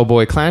straight to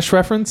Hellboy Clash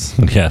reference.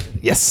 Yeah.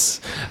 Yes.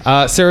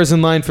 Sarah's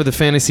in line for the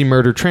fantasy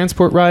murder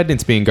transport ride, and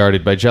it's being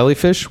guarded by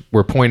jellyfish.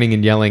 We're pointing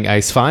and yelling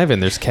Ice 5,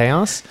 and there's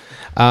chaos.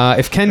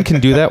 If Ken can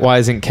do that, why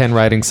isn't Ken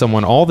riding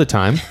someone all the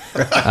time?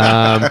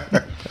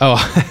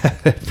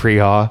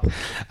 Pre-haw.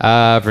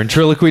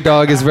 Ventriloquy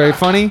dog is very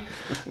funny.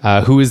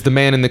 Who is the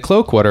man in the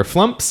cloak? What are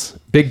flumps?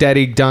 Big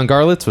Daddy Don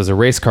Garlitz was a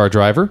race car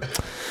driver.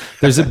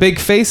 There's a big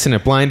face and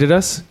it blinded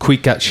us.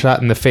 Queek got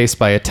shot in the face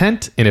by a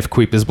tent, and if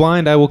Queep is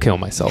blind, I will kill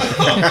myself.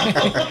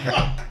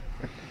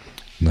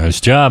 Nice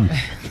job.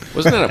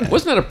 Wasn't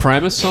that a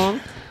Primus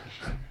song?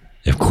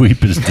 If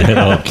Queep is dead,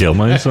 I'll kill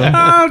myself.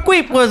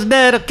 Queep was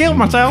dead. I killed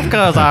myself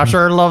because I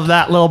sure love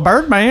that little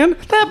Birdman.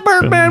 That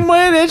Birdman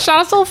went and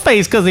shot his own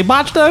face because he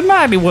botched a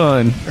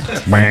 91.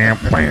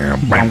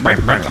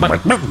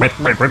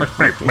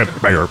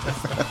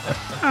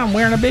 I'm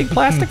wearing a big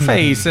plastic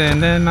face,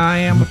 and then I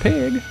am a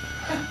pig.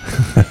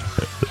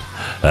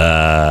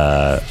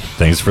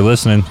 Thanks for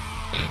listening.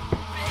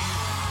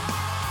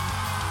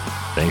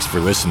 Thanks for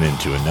listening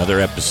to another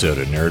episode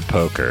of Nerd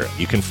Poker.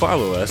 You can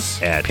follow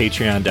us at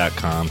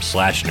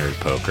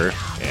patreon.com/nerdpoker,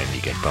 and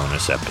you get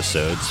bonus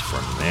episodes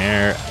from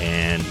there.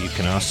 And you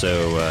can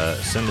also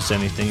send us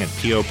anything at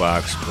P.O.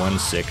 Box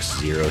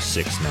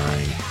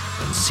 16069,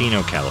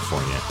 Encino,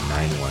 California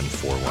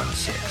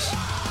 91416.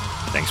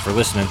 Thanks for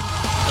listening.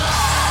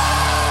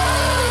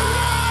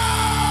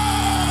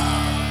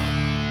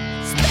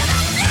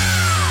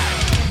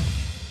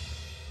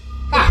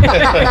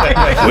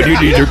 When you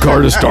need your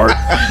car to start,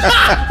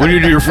 when you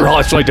need your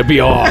flashlight to be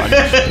on,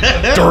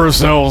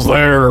 Duracell's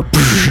there.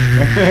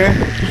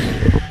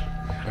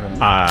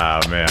 Ah,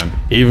 man.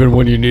 Even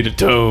when you need a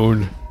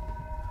tone,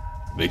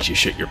 makes you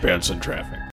shit your pants in traffic.